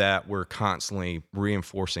through that, we're constantly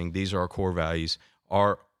reinforcing these are our core values.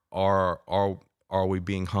 Are we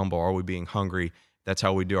being humble? Are we being hungry? That's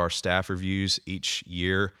how we do our staff reviews each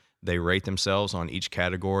year. They rate themselves on each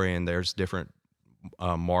category, and there's different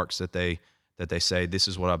marks that they say, this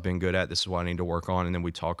is what I've been good at, this is what I need to work on, and then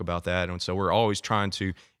we talk about that. And so we're always trying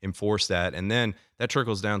to enforce that, and then that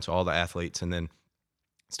trickles down to all the athletes, and then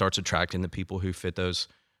starts attracting the people who fit those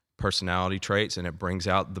personality traits, and it brings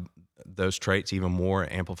out those traits even more,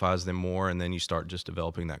 amplifies them more, and then you start just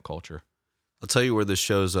developing that culture. I'll tell you where this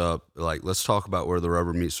shows up. Let's talk about where the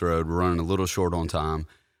rubber meets the road. We're running a little short on time.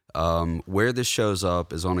 Where this shows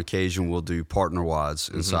up is on occasion we'll do partner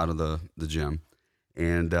WODs inside of the gym.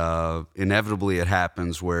 And inevitably it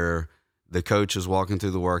happens where the coach is walking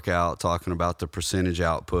through the workout, talking about the percentage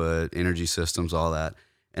output, energy systems, all that.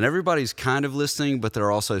 And everybody's kind of listening, but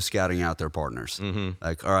they're also scouting out their partners.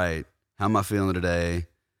 Like, all right, how am I feeling today?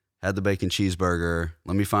 Had the bacon cheeseburger.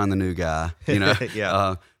 Let me find the new guy,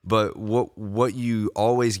 Yeah. But what you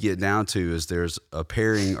always get down to is there's a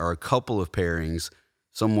pairing or a couple of pairings.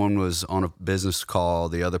 Someone was on a business call,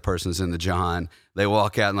 the other person's in the John. They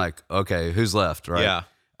walk out and like, okay, who's left, right?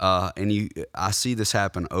 Yeah. And I see this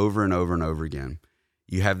happen over and over and over again.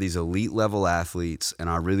 You have these elite level athletes, and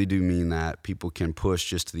I really do mean that. People can push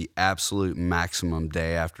just to the absolute maximum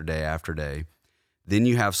day after day after day. Then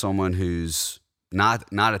you have someone who's not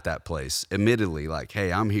at that place, admittedly, like,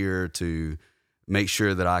 hey, I'm here to make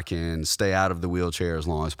sure that I can stay out of the wheelchair as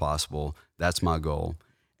long as possible. That's my goal.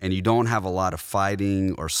 And you don't have a lot of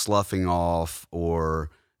fighting or sloughing off or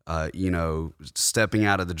stepping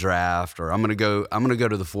out of the draft, or I'm gonna go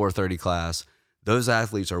to the 4:30 class. Those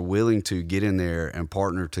athletes are willing to get in there and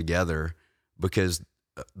partner together because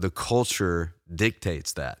the culture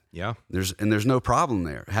dictates that. Yeah. There's no problem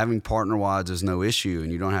there. Having partner WODs is no issue,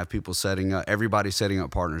 and you don't have people everybody setting up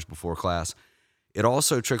partners before class. it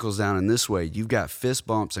also trickles down in this way. You've got fist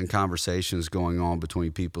bumps and conversations going on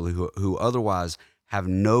between people who otherwise have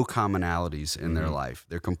no commonalities in their life.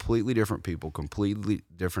 They're completely different people, completely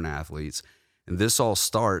different athletes. And this all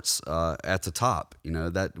starts at the top. You know,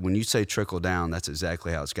 that when you say trickle down, that's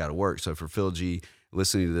exactly how it's got to work. So for Phil G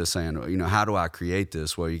listening to this saying, you know, how do I create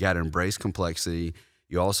this? Well, you got to embrace complexity.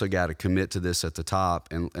 You also got to commit to this at the top.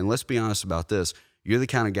 And let's be honest about this. You're the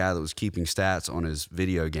kind of guy that was keeping stats on his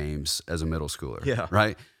video games as a middle schooler. Yeah.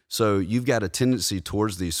 Right? So you've got a tendency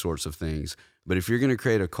towards these sorts of things. But if you're going to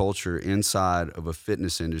create a culture inside of a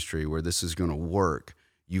fitness industry where this is going to work,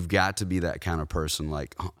 you've got to be that kind of person,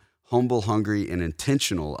 like humble, hungry, and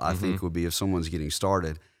intentional. I think would be, if someone's getting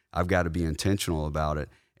started, I've got to be intentional about it.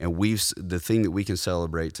 And the thing that we can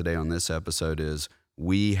celebrate today on this episode is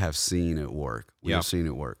we have seen it work. We have seen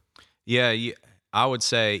it work. Yeah, I would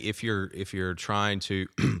say if you're trying to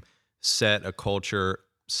set a culture,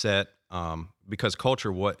 because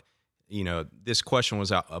culture, this question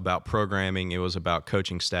was about programming, it was about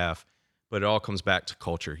coaching staff, but it all comes back to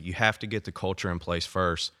culture. You have to get the culture in place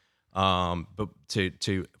first, but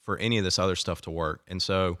for any of this other stuff to work. And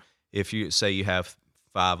so if you say you have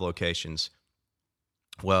 5 locations,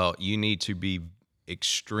 well, you need to be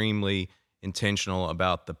extremely intentional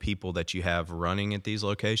about the people that you have running at these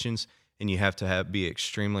locations, and you have to be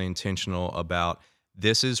extremely intentional about,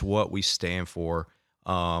 this is what we stand for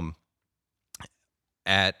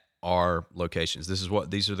at our locations.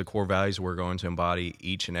 These are the core values we're going to embody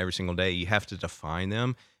each and every single day. You have to define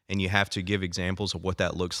them, and you have to give examples of what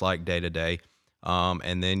that looks like day to day.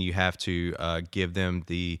 And then you have to give them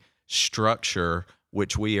the structure,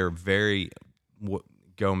 which we are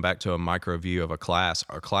going back to a micro view of a class.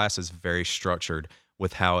 Our class is very structured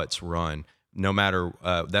with how it's run. No matter,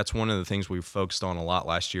 that's one of the things we focused on a lot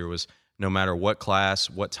last year, was no matter what class,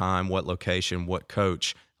 what time, what location, what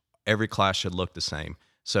coach, every class should look the same.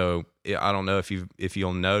 So I don't know if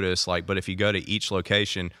you'll notice, but if you go to each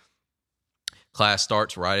location, class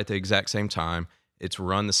starts right at the exact same time. It's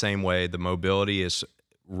run the same way. The mobility is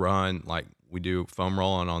run like we do foam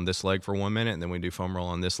rolling on this leg for 1 minute, and then we do foam roll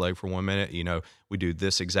on this leg for 1 minute. We do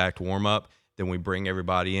this exact warm up. Then we bring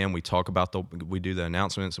everybody in. We do the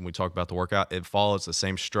announcements, and we talk about the workout. It follows the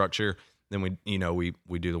same structure. Then we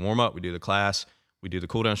do the warm up, we do the class, we do the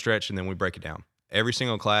cool down stretch, and then we break it down. Every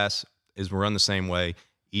single class is run the same way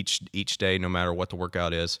each day, no matter what the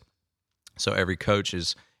workout is. So every coach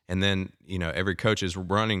is running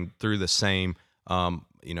through the same kind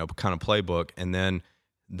of playbook, and then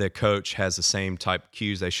the coach has the same type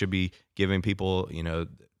cues. They should be giving people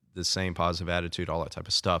the same positive attitude, all that type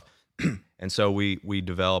of stuff. And so we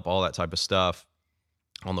develop all that type of stuff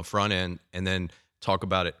on the front end, and then talk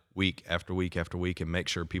about it week after week after week, and make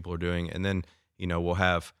sure people are doing. And then we'll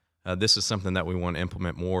have this is something that we want to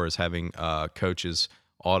implement more, is having coaches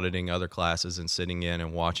auditing other classes and sitting in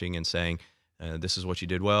and watching and saying, this is what you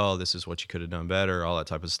did well, this is what you could have done better, all that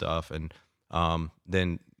type of stuff. And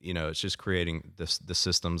then it's just creating the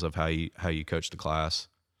systems of how you coach the class.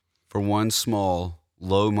 For one small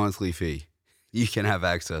low monthly fee, you can have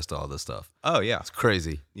access to all this stuff. Oh yeah, it's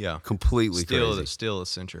crazy. Yeah, completely crazy. Still a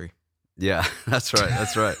century. Yeah, that's right.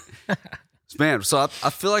 That's right. Man, so I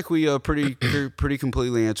feel like we pretty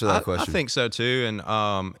completely answered that question. I think so too. And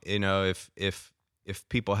if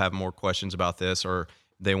people have more questions about this, or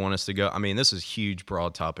they want us to go, I mean, this is a huge,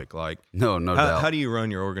 broad topic. Like, no doubt. How do you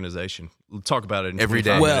run your organization? We'll talk about it in every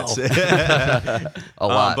day. Minutes. A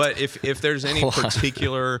lot. But if there's any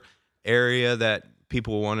particular area that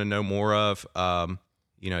people want to know more of,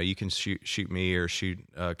 you can shoot me or shoot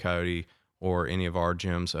Coyote or any of our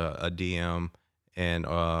gyms a DM, and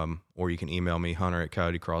or you can email me,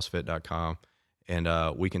 hunter@coyotecrossfit.com,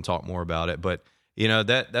 and we can talk more about it. But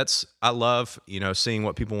that's I love seeing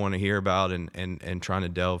what people want to hear about, and trying to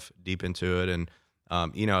delve deep into it. And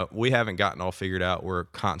we haven't gotten all figured out. We're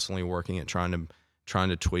constantly working at trying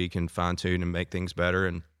to tweak and fine tune and make things better.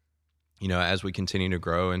 And as we continue to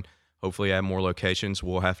grow and hopefully add more locations,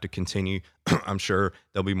 we'll have to continue. I'm sure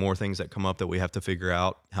there'll be more things that come up that we have to figure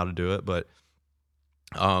out how to do it. But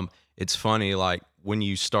it's funny, like when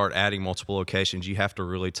you start adding multiple locations, you have to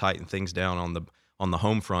really tighten things down on the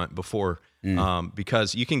home front before,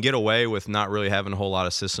 because you can get away with not really having a whole lot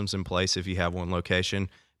of systems in place if you have one location,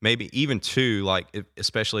 maybe even two,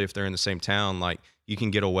 especially if they're in the same town. Like you can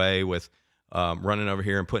get away with running over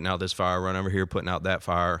here and putting out this fire, run over here, putting out that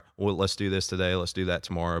fire. Well, let's do this today, let's do that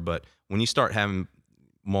tomorrow. But when you start having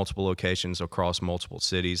multiple locations across multiple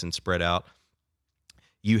cities and spread out,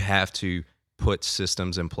 you have to put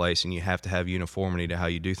systems in place, and you have to have uniformity to how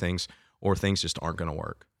you do things, or things just aren't going to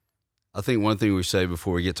work. I think one thing we say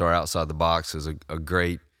before we get to our outside the box is a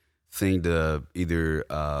great thing to either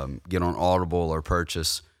get on Audible or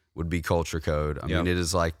purchase would be Culture Code. I mean, it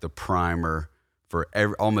is like the primer for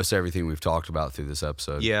almost everything we've talked about through this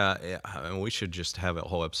episode. Yeah, I mean, we should just have a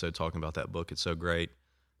whole episode talking about that book. It's so great.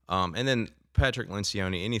 And then Patrick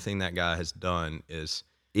Lencioni, anything that guy has done is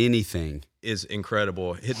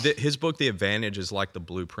incredible. His book, The Advantage, is like the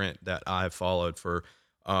blueprint that I have followed for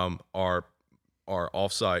our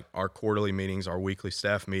offsite, our quarterly meetings, our weekly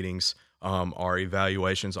staff meetings, our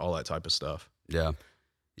evaluations, all that type of stuff. Yeah.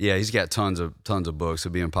 Yeah, he's got tons of books.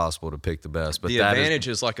 It'd be impossible to pick the best. But The Advantage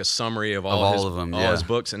is like a summary of all of them, all his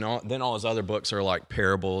books, and then all his other books are like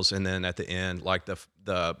parables, and then at the end, like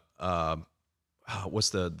what's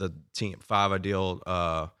the team 5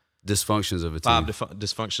 ideal dysfunctions of a team. 5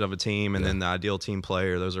 dysfunctions of a team, and then the ideal team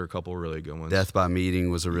player. Those are a couple of really good ones. Death by Meeting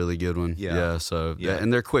was a really good one. Yeah. So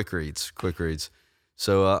and they're quick reads.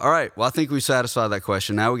 So all right. Well, I think we satisfied that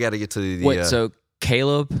question. Now we got to get to the Wait, so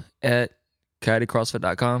Caleb at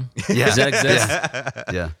coyotecrossfit.com? Yeah. Does that exist?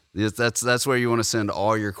 Yeah. That's where you want to send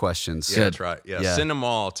all your questions. Yeah, that's right. Yeah. Send them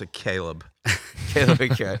all to Caleb. Caleb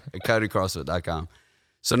at coyotecrossfit.com.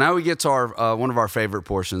 So now we get to our one of our favorite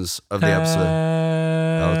portions of the episode.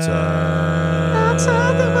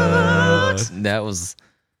 Outside the box. That was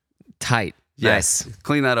tight. Yes. Nice.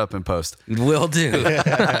 Clean that up in post. Will do.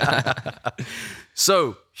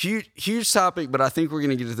 So, huge topic, but I think we're going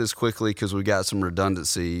to get to this quickly because we got some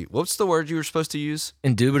redundancy. What's the word you were supposed to use?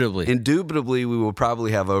 Indubitably. Indubitably, we will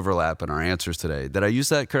probably have overlap in our answers today. Did I use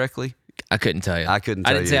that correctly? I couldn't tell you. I couldn't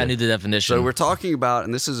tell you. I didn't say I either. knew the definition. So we're talking about,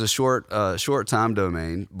 and this is a short time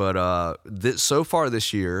domain, but so far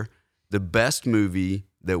this year, the best movie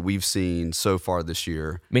that we've seen so far this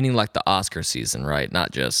year. Meaning like the Oscar season, right?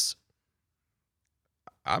 Not just...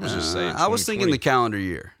 I was just saying. I was thinking the calendar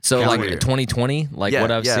year. So calendar like year. 2020, like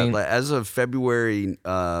what I've seen. Like as of February,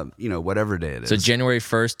 whatever day it is. So January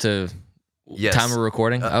 1st to time of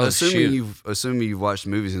recording. Assuming you've watched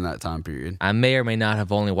movies in that time period. I may or may not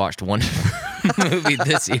have only watched one movie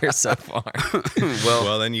this year so far.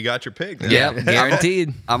 well, then you got your pick. Then. Yeah,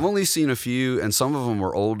 guaranteed. I've only seen a few, and some of them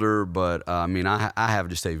were older, but I have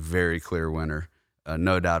just a very clear winner.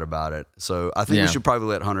 No doubt about it. So I think we should probably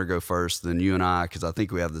let Hunter go first, then you and I, because I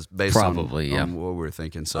think we have this based on what we're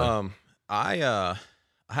thinking. So I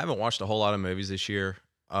haven't watched a whole lot of movies this year.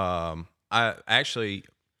 I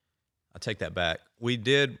take that back. We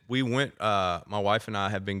went. My wife and I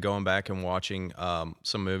have been going back and watching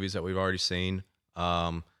some movies that we've already seen.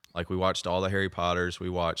 Like we watched all the Harry Potters. We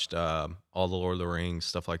watched all the Lord of the Rings,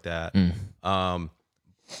 stuff like that.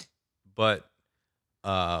 But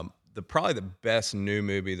probably the best new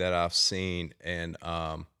movie that I've seen, and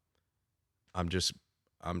I'm just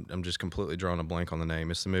completely drawing a blank on the name.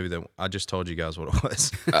 It's the movie that I just told you guys what it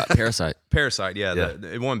was. Parasite. Parasite, yeah.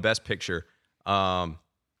 It won Best Picture at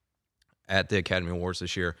the Academy Awards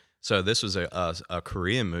this year. So this was a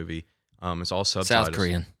Korean movie. It's all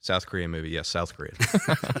subtitles. South Korean movie, yes, South Korean.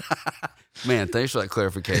 Man, thanks for that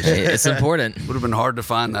clarification. It's important. Would have been hard to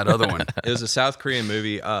find that other one. It was a South Korean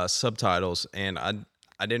movie, subtitles, and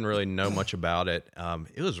I didn't really know much about it.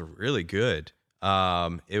 It was really good.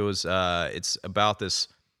 It's about this.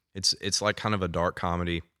 It's like kind of a dark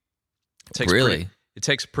comedy. It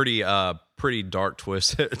takes pretty dark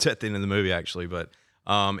twist at the end of the movie, actually. But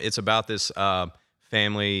it's about this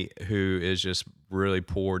family who is just really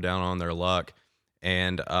poor, down on their luck,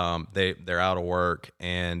 and they're out of work,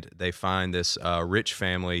 and they find this rich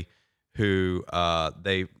family who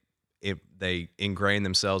they ingrain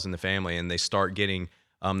themselves in the family, and they start getting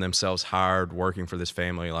themselves hired working for this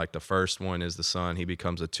family. Like the first one is the son. He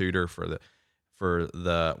becomes a tutor for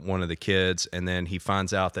the one of the kids, and then he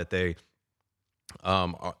finds out that they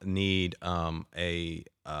need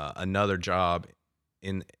another job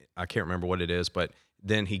in, I can't remember what it is, but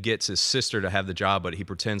then he gets his sister to have the job, but he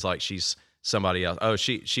pretends like she's somebody else. Oh,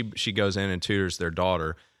 she goes in and tutors their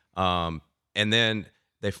daughter, and then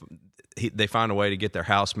they find a way to get their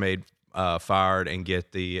housemaid fired and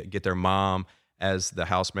get their mom as the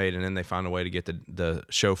housemaid, and then they find a way to get the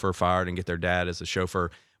chauffeur fired and get their dad as the chauffeur.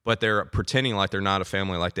 But they're pretending like they're not a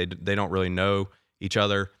family, like they don't really know each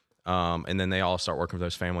other. And then they all start working for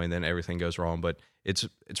this family, and then everything goes wrong. But it's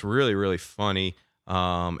really, really funny,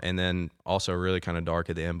 and then also really kind of dark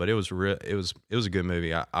at the end. But it was a good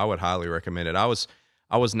movie. I would highly recommend it. I was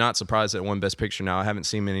not surprised that it won Best Picture. Now I haven't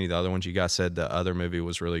seen many of the other ones. You guys said the other movie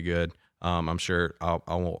was really good. I'm sure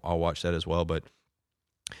I'll watch that as well. But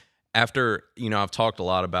after, I've talked a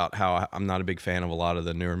lot about how I'm not a big fan of a lot of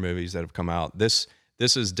the newer movies that have come out. This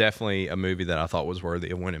is definitely a movie that I thought was worthy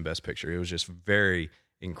of winning Best Picture. It was just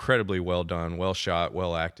incredibly well done, well shot,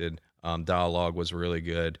 well acted. Dialogue was really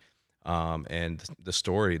good. And the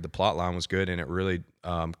story, the plot line was good, and it really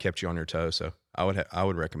kept you on your toes. So I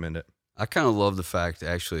would recommend it. I kind of love the fact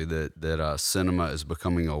actually that cinema is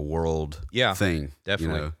becoming a world thing.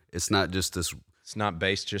 Definitely. You know? It's not just this. It's not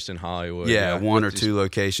based just in Hollywood. One or two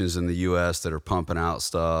locations in the U.S. that are pumping out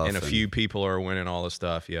stuff, and a few people are winning all the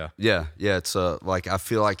stuff. Yeah. It's like I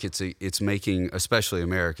feel like it's making especially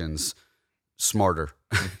Americans smarter.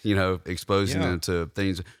 You know, exposing them to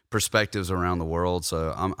things, perspectives around the world.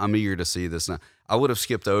 So I'm eager to see this now. I would have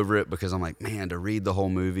skipped over it because I'm like, man, to read the whole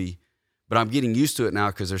movie. But I'm getting used to it now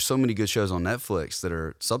because there's so many good shows on Netflix that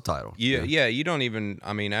are subtitled. Yeah, you don't even,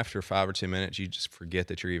 I mean, after 5 or 10 minutes, you just forget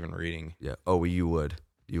that you're even reading. Yeah. Oh, well, you would.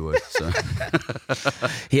 So.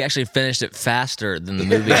 He actually finished it faster than the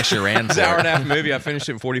movie actually ran for. It's an hour and a half movie. I finished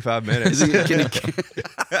it in 45 minutes.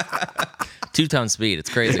 2 times speed. It's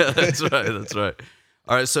crazy. Yeah, that's right.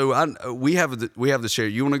 All right, so we have the share.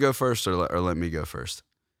 You want to go first or let me go first?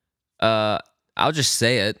 I'll just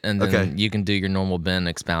say it, and then you can do your normal Ben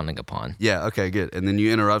expounding upon. Yeah, okay, good. And then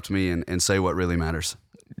you interrupt me and say what really matters.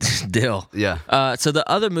 Deal. Yeah. So the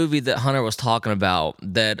other movie that Hunter was talking about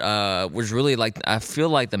that was really like, I feel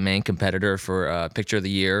like the main competitor for Picture of the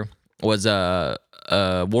Year was a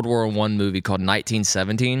World War I movie called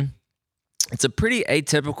 1917. It's a pretty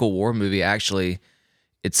atypical war movie, actually.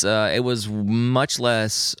 It was much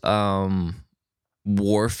less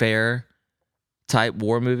warfare type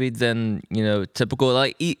war movie than, you know, typical,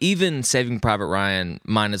 like even Saving Private Ryan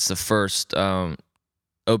minus the first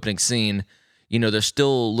opening scene. You know, there's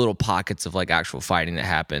still little pockets of like actual fighting that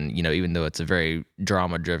happen, you know, even though it's a very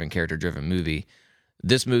drama driven, character driven movie.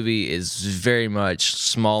 This movie is very much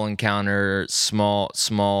small encounter,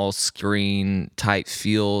 small screen type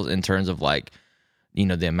feel in terms of like, you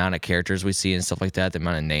know, the amount of characters we see and stuff like that, the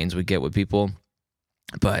amount of names we get with people.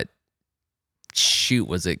 But shoot,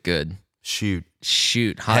 was it good? Shoot.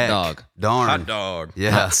 Hot Heck, dog. Darn. Hot dog.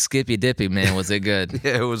 Yeah. Skippy Dippy, man, was it good?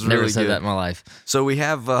 Yeah, it was Never really said good. that in my life. So we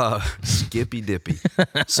have Skippy Dippy.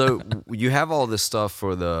 So you have all this stuff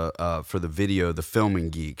for the video, the filming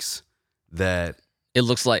geeks that It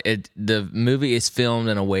looks like the movie is filmed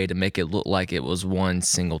in a way to make it look like it was one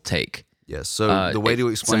single take. yes. So the way to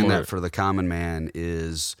explain similar. that for the common man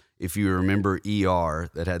is if you remember ER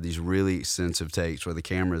that had these really extensive takes where the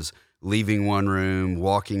camera's leaving one room,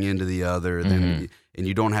 walking into the other, then and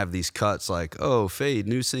you don't have these cuts like, oh, fade,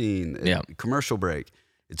 new scene, commercial break.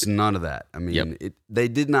 It's none of that. I mean, they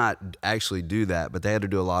did not actually do that, but they had to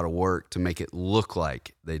do a lot of work to make it look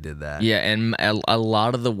like they did that. Yeah, and a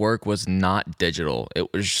lot of the work was not digital.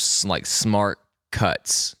 It was just like smart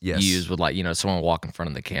cuts used with, like, you know, someone walk in front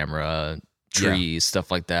of the camera, trees,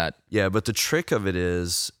 stuff like that. Yeah, but the trick of it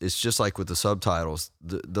is, it's just like with the subtitles.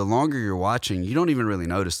 The longer you're watching, you don't even really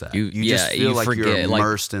notice that. You just feel like you're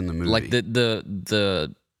immersed in the movie. Like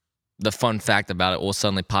the fun fact about it will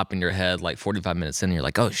suddenly pop in your head like 45 minutes in, and you're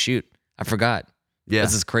like, oh shoot, I forgot. Yeah.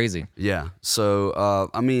 This is crazy. Yeah. So,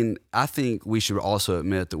 I mean, I think we should also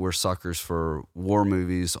admit that we're suckers for war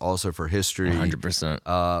movies, also for history. 100%.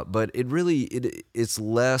 But it really, it's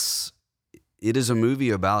less, it is a movie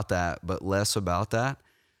about that, but less about that.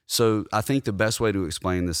 So I think the best way to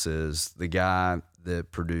explain this is the guy that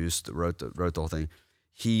wrote the whole thing,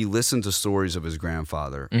 he listened to stories of his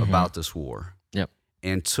grandfather about this war. Yep.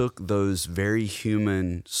 And took those very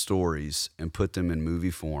human stories and put them in movie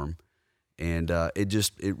form. And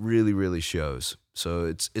it really, really shows. So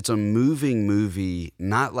it's a moving movie,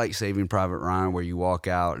 not like Saving Private Ryan where you walk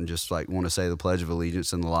out and just like want to say the Pledge of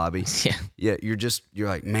Allegiance in the lobby. Yeah. Yeah, you're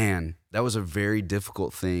like, man, that was a very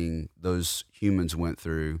difficult thing those humans went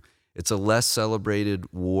through. It's a less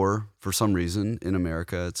celebrated war for some reason in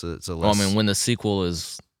America. It's a less. Well, I mean, when the sequel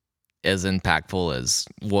is as impactful as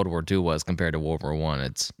World War II was compared to World War I,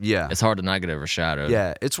 it's hard to not get overshadowed.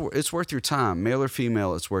 Yeah, it's worth your time, male or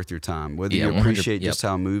female. It's worth your time. Whether you 100, appreciate just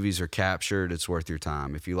how movies are captured, it's worth your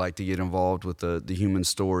time. If you like to get involved with the human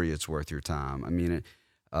story, it's worth your time. I mean,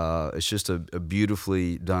 it's just a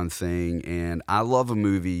beautifully done thing, and I love a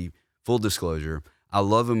movie. Full disclosure, I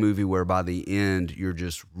love a movie where by the end you're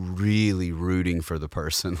just really rooting for the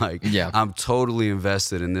person. Like, I'm totally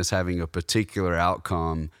invested in this having a particular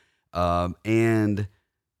outcome. And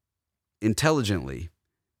intelligently,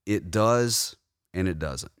 it does and it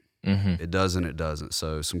doesn't. It does and it doesn't.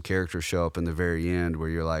 So some characters show up in the very end where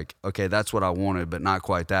you're like, okay, that's what I wanted, but not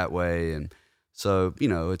quite that way. And so, you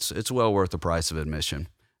know, it's well worth the price of admission.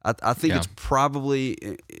 I think it's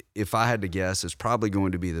probably, if I had to guess, it's probably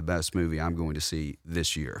going to be the best movie I'm going to see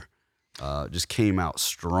this year. Just came out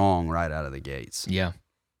strong right out of the gates. Yeah.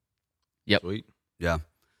 Yep. Sweet. Yeah.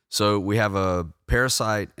 So we have a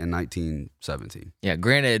Parasite in 1917. Yeah,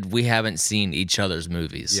 granted, we haven't seen each other's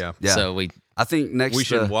movies. Yeah. Yeah. So I think next We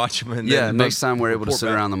should watch them. And yeah, then next time we're able to report sit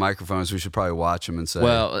back. around the microphones, we should probably watch them and say,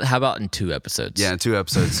 well, how about in 2 episodes? yeah, in 2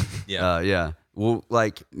 episodes. Yeah. Yeah. We'll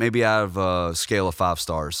like maybe out of a scale of 5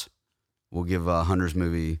 stars, we'll give Hunter's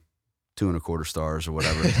movie 2.25 stars or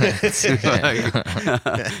whatever.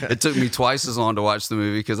 It took me twice as long to watch the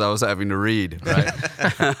movie because I was having to read. Right.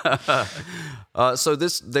 So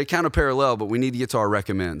they kind of parallel, but we need to get to our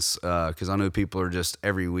recommends because I know people are just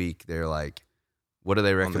every week they're like, what do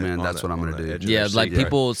they recommend? That's what I'm going to do. Yeah, like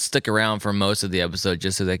people stick around for most of the episode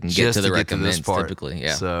just so they can get Just to the to get to this recommends. part. Typically,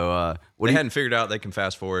 yeah. So what They do you hadn't figured out they can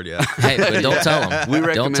fast forward yet. Hey, but don't tell them. we don't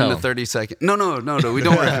recommend tell the 'em. 30-second. No, we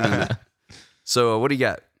don't recommend that. So what do you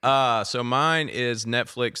got? So mine is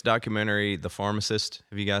Netflix documentary, The Pharmacist.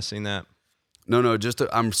 Have you guys seen that? No,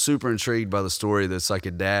 I'm super intrigued by the story that's like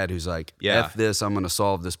a dad who's like, Yeah. F this, I'm going to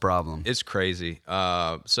solve this problem. It's crazy.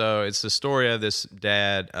 So it's the story of this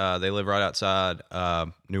dad. They live right outside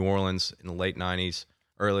New Orleans in the late 90s,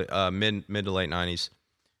 mid to late 90s.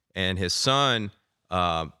 And his son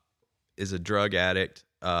is a drug addict.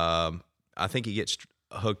 I think he gets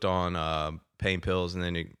hooked on pain pills and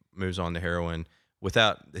then he moves on to heroin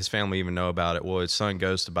without his family even know about it. Well, his son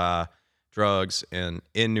goes to buy drugs and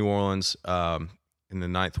in New Orleans in the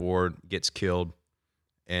 9th Ward gets killed.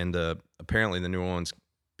 And apparently the New Orleans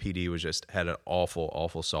PD had an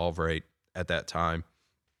awful solve rate at that time.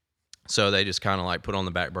 So they just kind of like put on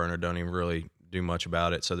the back burner, don't even really do much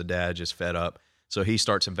about it. So the dad just fed up. So he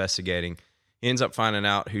starts investigating. He ends up finding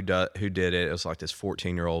out who did it. It was like this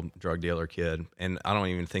 14-year-old drug dealer kid. And I don't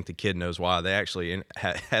even think the kid knows why. They actually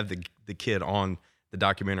have the kid on the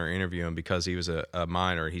documentary interviewing because he was a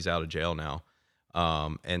minor. He's out of jail now.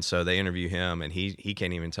 And so they interview him and he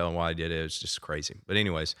can't even tell him why he did it. It's just crazy. But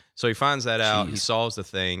anyways, so he finds that out. He solves the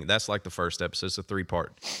thing. That's like the first episode. It's a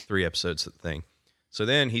 3 episodes thing. So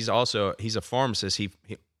then he's a pharmacist. He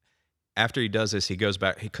after he does this, he goes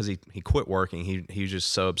back because he quit working. He was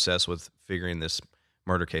just so obsessed with figuring this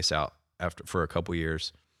murder case out for a couple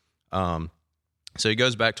years. So he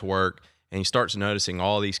goes back to work and he starts noticing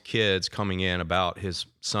all these kids coming in about his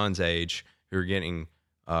son's age who are getting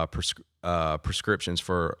prescriptions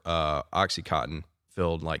for Oxycontin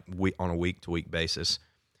filled like on a week-to-week basis.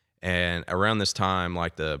 And around this time,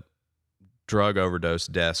 like the drug overdose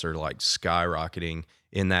deaths are like skyrocketing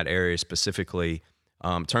in that area specifically.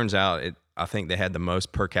 Turns out, I think they had the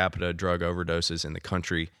most per capita drug overdoses in the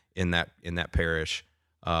country in that parish.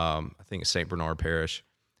 I think it's St. Bernard Parish.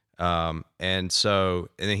 And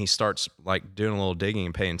then he starts like doing a little digging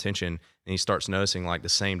and paying attention, and he starts noticing like the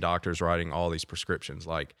same doctors writing all these prescriptions,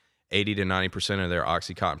 like 80 to 90% of their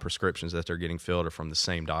Oxycontin prescriptions that they're getting filled are from the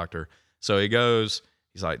same doctor. So he's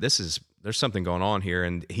like, there's something going on here.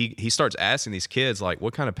 And he starts asking these kids, like,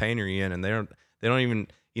 what kind of pain are you in? And they don't even,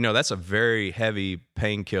 that's a very heavy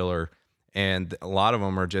painkiller. And a lot of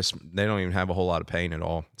them they don't even have a whole lot of pain at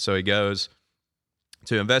all. So he goes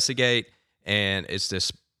to investigate, and it's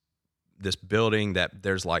this building that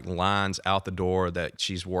there's like lines out the door that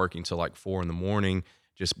she's working till like 4 a.m,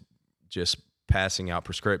 just passing out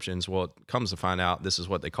prescriptions. Well, it comes to find out this is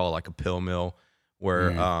what they call like a pill mill,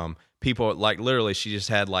 where people like literally she just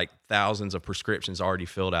had like thousands of prescriptions already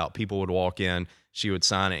filled out. People would walk in, she would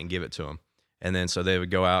sign it and give it to them. And then so they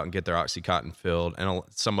would go out and get their Oxycontin filled, and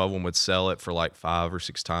some of them would sell it for like 5 or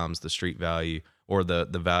 6 times the street value or the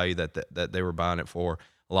value that they were buying it for.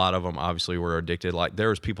 A lot of them obviously were addicted. Like there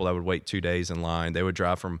was people that would wait 2 days in line. They would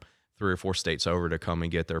drive from 3 or 4 states over to come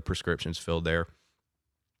and get their prescriptions filled there.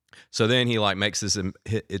 So then he like makes his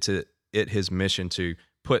mission to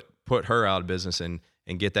put her out of business and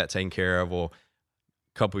get that taken care of. Well,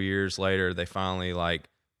 a couple of years later, they finally like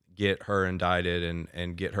get her indicted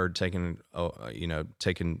and get her taken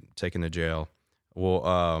to jail.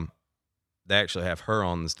 Well, they actually have her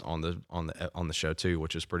on the show too,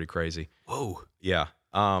 which is pretty crazy. Whoa. Yeah.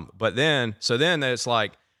 But then it's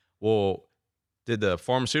like, well, did the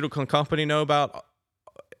pharmaceutical company know about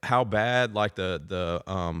how bad like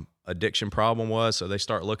the addiction problem was? So they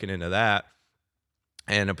start looking into that,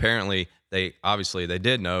 and apparently they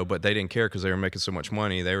did know, but they didn't care because they were making so much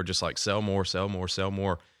money. They were just like sell more.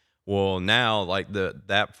 Well, now like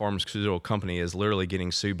that pharmaceutical company is literally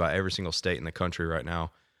getting sued by every single state in the country right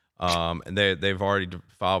now. And they've already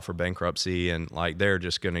filed for bankruptcy, and like they're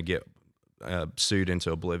just going to get sued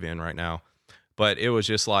into oblivion right now. But it was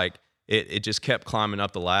just like it just kept climbing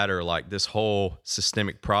up the ladder. Like this whole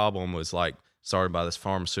systemic problem was like started by this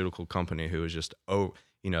pharmaceutical company who was just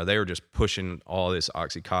they were just pushing all this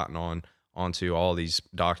Oxycontin onto all these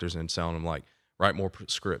doctors and selling them like write more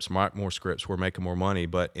scripts, we're making more money.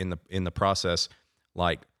 But in the process,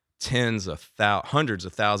 like hundreds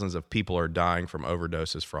of thousands of people are dying from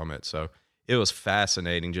overdoses from it. So it was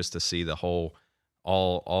fascinating just to see the whole,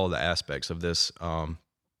 all the aspects of this,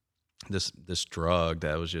 this drug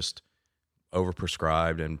that was just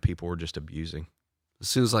overprescribed and people were just abusing. It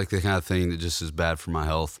seems like the kind of thing that just is bad for my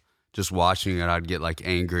health. Just watching it, I'd get like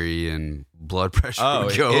angry and blood pressure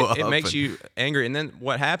would go up. It makes you angry. And then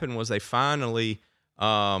what happened was they finally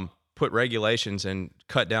put regulations and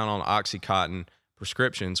cut down on Oxycontin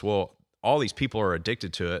prescriptions. Well, all these people are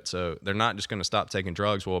addicted to it, so they're not just going to stop taking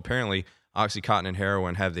drugs. Well, apparently Oxycontin and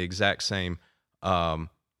heroin have the exact same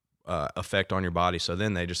effect on your body. So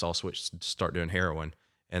then they just all start doing heroin.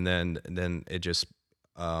 And then it just,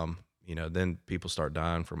 then people start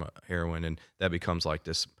dying from heroin, and that becomes like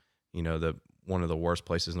this, one of the worst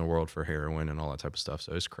places in the world for heroin and all that type of stuff.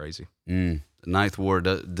 So it's crazy. The Ninth Ward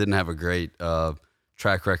didn't have a great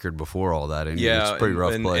track record before all that. It's a pretty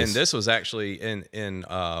rough place. And this was actually in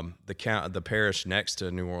the parish next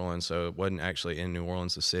to New Orleans, so it wasn't actually in New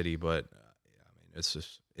Orleans, the city. But it's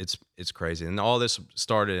just it's crazy. And all this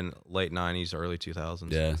started in late 90s, early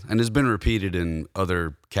 2000s. Yeah, and it's been repeated in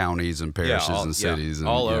other counties and parishes and cities. And,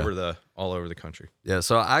 all over the country. Yeah,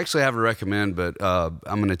 so I actually have to recommend, but I'm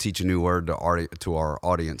going to teach a new word to our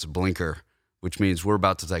audience, blinker, which means we're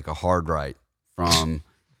about to take a hard right from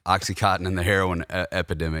Oxycontin and the heroin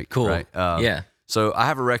epidemic. Cool. Right? Yeah. So I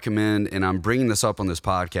have a recommend, and I'm bringing this up on this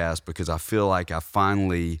podcast because I feel like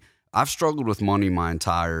I've struggled with money my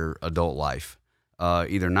entire adult life.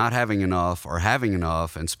 Either not having enough or having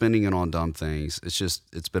enough and spending it on dumb things.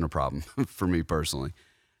 It's been a problem for me personally.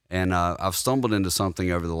 And I've stumbled into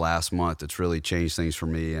something over the last month that's really changed things for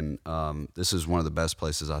me. And this is one of the best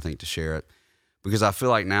places, I think, to share it. Because I feel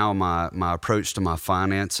like now my approach to my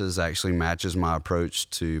finances actually matches my approach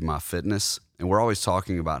to my fitness. And we're always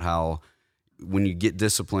talking about how when you get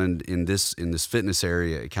disciplined in this fitness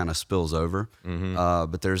area, it kind of spills over.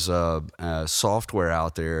 Mm-hmm. But there's a software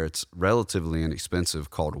out there. It's relatively inexpensive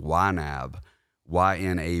called YNAB,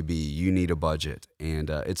 Y-N-A-B. You Need a Budget, and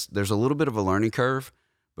there's a little bit of a learning curve,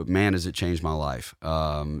 but man, has it changed my life.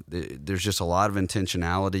 There's just a lot of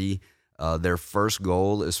intentionality. Their first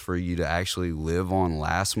goal is for you to actually live on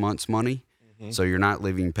last month's money. So you're not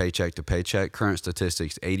living paycheck to paycheck. Current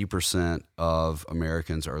statistics, 80% of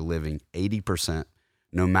Americans are living, 80%,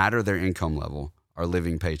 no matter their income level, are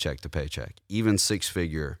living paycheck to paycheck, even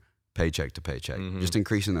six-figure paycheck to paycheck. Just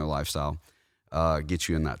increasing their lifestyle gets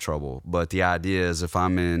you in that trouble. But the idea is if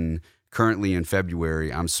I'm currently in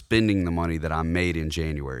February, I'm spending the money that I made in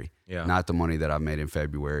January, not the money that I made in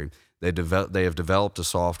February. They have developed a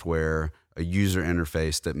software, a user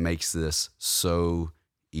interface that makes this so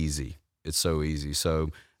easy. It's so easy.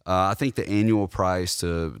 So I think the annual price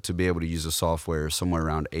to be able to use the software is somewhere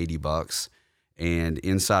around $80. And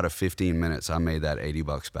inside of 15 minutes, I made that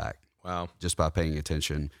 $80 back. Wow. Just by paying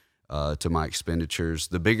attention to my expenditures.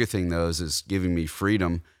 The bigger thing, though, is giving me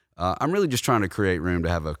freedom. I'm really just trying to create room to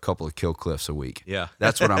have a couple of kill cliffs a week. Yeah.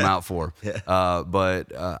 That's what I'm out for.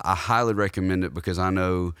 But I highly recommend it because I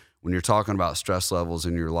know when you're talking about stress levels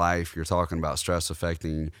in your life, you're talking about stress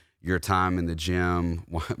affecting your time in the gym,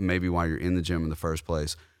 maybe why you're in the gym in the first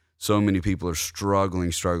place. So many people are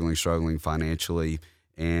struggling financially,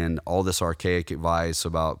 and all this archaic advice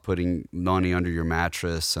about putting money under your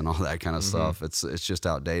mattress and all that kind of stuff, it's just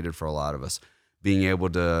outdated for a lot of us. Being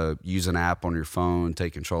able to use an app on your phone,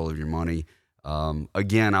 take control of your money.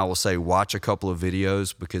 Again, I will say watch a couple of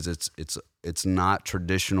videos because it's not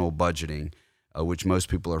traditional budgeting, which most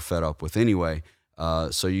people are fed up with anyway.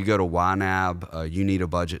 So you go to YNAB,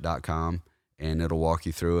 youneedabudget.com, and it'll walk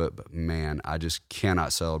you through it. But man, I just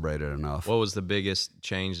cannot celebrate it enough. What was the biggest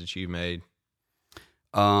change that you made?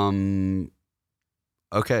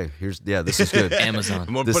 Okay, this is good. Amazon.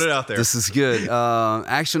 I'm gonna put it out there. This is good.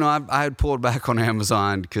 Actually, no, I had pulled back on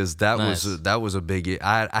Amazon because that was a big.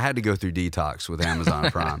 I had to go through detox with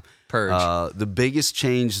Amazon Prime. Purge. The biggest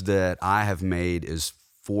change that I have made is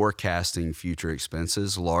forecasting future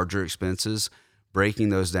expenses, larger expenses, breaking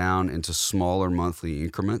those down into smaller monthly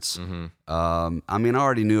increments. I mean, I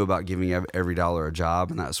already knew about giving every dollar a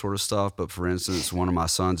job and that sort of stuff. But for instance, one of my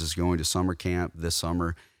sons is going to summer camp this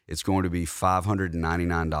summer. It's going to be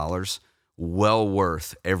 $599, well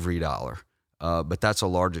worth every dollar. But that's a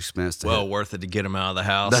large expense. Worth it to get him out of the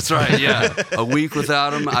house. That's right, yeah. A week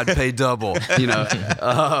without him, I'd pay double,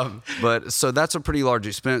 But so that's a pretty large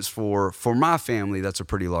expense for my family. That's a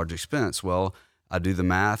pretty large expense. Well, I do the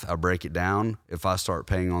math. I break it down. If I start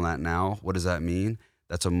paying on that now, what does that mean?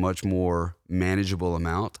 That's a much more manageable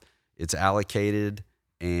amount. It's allocated,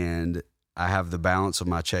 and I have the balance of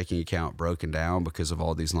my checking account broken down because of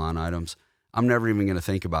all these line items, I'm never even going to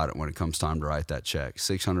think about it when it comes time to write that check.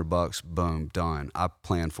 $600, boom, done. I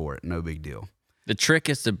plan for it. No big deal. The trick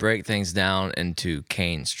is to break things down into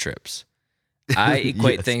Cane's trips. I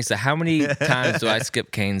equate Yes. things to how many times do I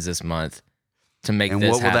skip Cane's this month to make And this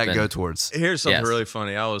what will happen. that go towards? Here's something Yes. really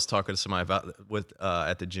funny. I was talking to somebody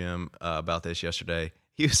at the gym about this yesterday.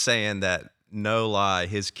 He was saying that, no lie,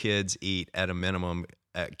 his kids eat at a minimum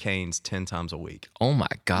at Cane's 10 times a week. Oh my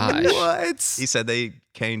gosh. What? He said they eat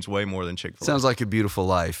Cane's way more than Chick-fil-A. Sounds like a beautiful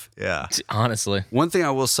life. Yeah. Honestly. One thing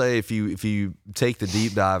I will say, if you take the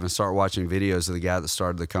deep dive and start watching videos of the guy that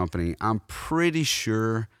started the company, I'm pretty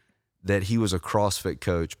sure that he was a CrossFit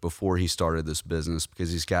coach before he started this business,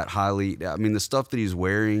 because he's got the stuff that he's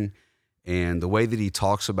wearing and the way that he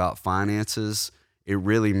talks about finances, it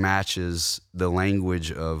really matches the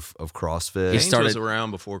language of CrossFit. Cane's started- was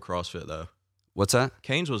around before CrossFit, though. What's that?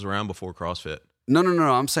 Cane's was around before CrossFit. No.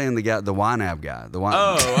 I'm saying the YNAB guy. The Y.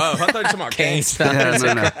 I thought you were talking about Cane's. Cane's.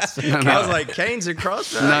 Yeah, no. I was like, Cane's and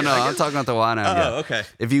CrossFit? No, I'm talking about the YNAB guy. Oh, okay.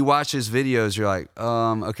 If you watch his videos, you're like,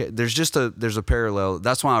 okay. There's a parallel.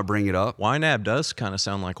 That's why I bring it up. YNAB does kind of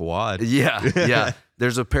sound like WOD. Yeah.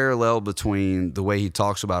 There's a parallel between the way he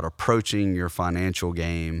talks about approaching your financial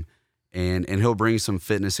game, and he'll bring some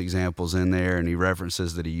fitness examples in there, and he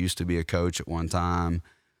references that he used to be a coach at one time.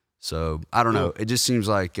 So I don't know. It just seems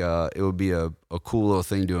like it would be a cool little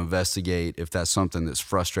thing to investigate if that's something that's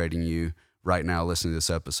frustrating you right now listening to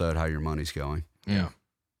this episode, how your money's going. Yeah.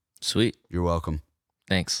 Sweet. You're welcome.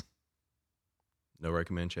 Thanks. No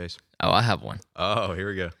recommend, Chase. Oh, I have one. Oh, here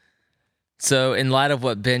we go. So, in light of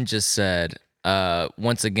what Ben just said,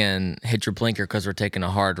 once again, hit your blinker because we're taking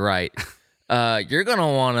a hard right. You're going to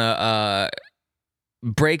want to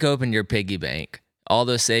break open your piggy bank. All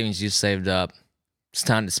those savings you saved up, it's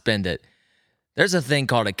time to spend it. There's a thing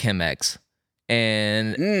called a Chemex,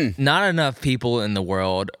 and not enough people in the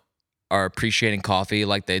world are appreciating coffee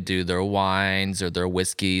like they do their wines or their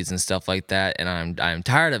whiskeys and stuff like that, and I'm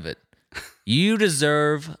tired of it. You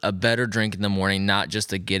deserve a better drink in the morning, not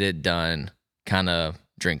just a get it done kind of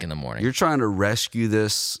drink in the morning. You're trying to rescue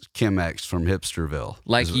this Chemex from Hipsterville.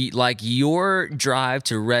 Like your drive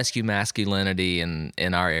to rescue masculinity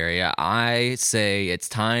in our area, I say it's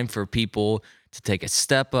time for people to take a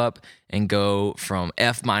step up and go from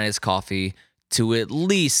F- coffee to at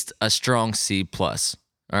least a strong C+. All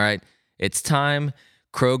right? It's time.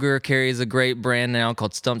 Kroger carries a great brand now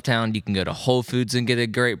called Stumptown. You can go to Whole Foods and get a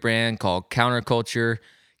great brand called Counterculture.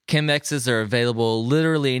 Chemexes are available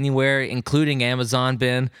literally anywhere, including Amazon,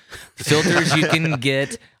 Ben. Filters you can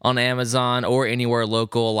get on Amazon or anywhere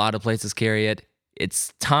local. A lot of places carry it.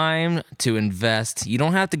 It's time to invest. You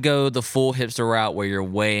don't have to go the full hipster route where you're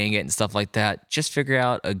weighing it and stuff like that. Just figure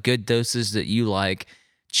out a good dosage that you like.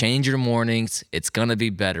 Change your mornings. It's going to be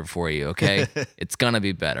better for you, okay? It's going to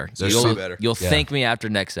be better. You'll thank me after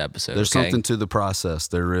next episode. There's okay? something to the process.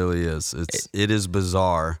 There really is. It is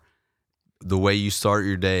bizarre the way you start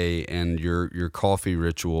your day and your coffee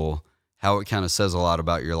ritual, how it kind of says a lot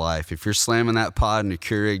about your life. If you're slamming that pod in a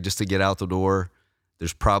Keurig just to get out the door,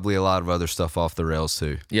 there's probably a lot of other stuff off the rails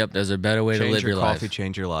too. Yep, there's a better way to live your coffee, life.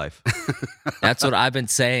 change your life. That's what I've been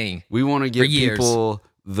saying. We want to For give years. people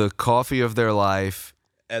the coffee of their life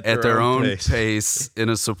at their own pace in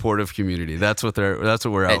a supportive community. That's what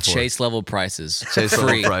we're out At for. Chase level prices. Chase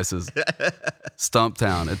Free. level prices.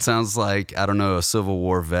 Stumptown. It sounds like, I don't know, a Civil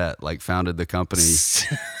War vet like founded the company.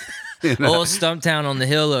 Old Stumptown on the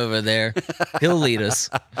hill over there. He'll lead us.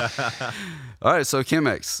 All right, so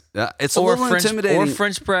Chemex. It's a Or little intimidating. Or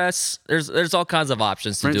French press. There's all kinds of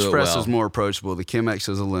options to French do it press well. is more approachable. The Chemex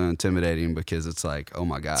is a little intimidating because it's like, oh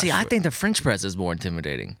my gosh. See, I think the French press is more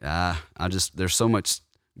intimidating. There's so much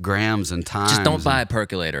grams and time. Just don't buy a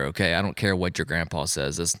percolator, okay? I don't care what your grandpa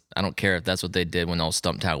says. I don't care if that's what they did when old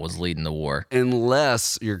Stumptown was leading the war.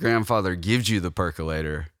 Unless your grandfather gives you the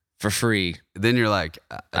percolator. For free. Then you're like,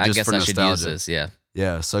 I just guess for I should nostalgia. use this, yeah.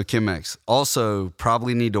 Yeah, so Chemex. Also,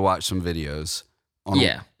 probably need to watch some videos.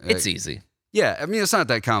 Yeah, it's easy. Yeah, I mean, it's not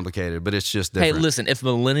that complicated, but it's just different. Hey, listen, if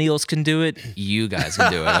millennials can do it, you guys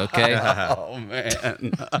can do it, okay? Oh,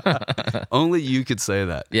 man. Only you could say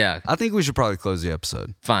that. Yeah, I think we should probably close the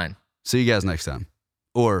episode. fine. See you guys next time.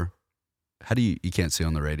 Or, how do you can't see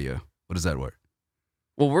on the radio? What does that work?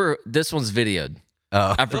 Well, this one's videoed.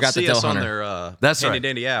 Oh, I forgot to see tell us on Hunter. their that's Handy right.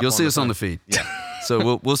 Dandy app. You'll see us on the feed. Yeah.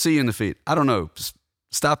 So we'll see you in the feed. I don't know.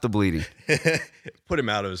 Stop the bleeding. Put him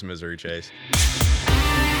out of his misery, Chase.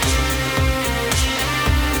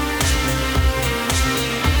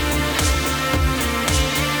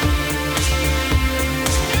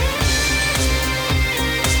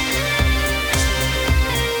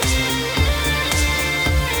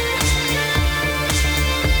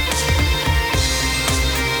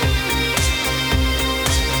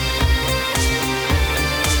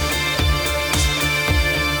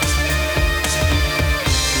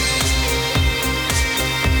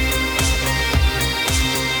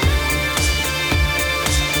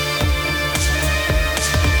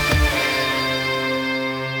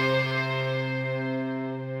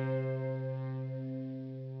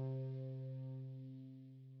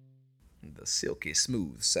 and the silky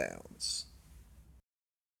smooth sounds.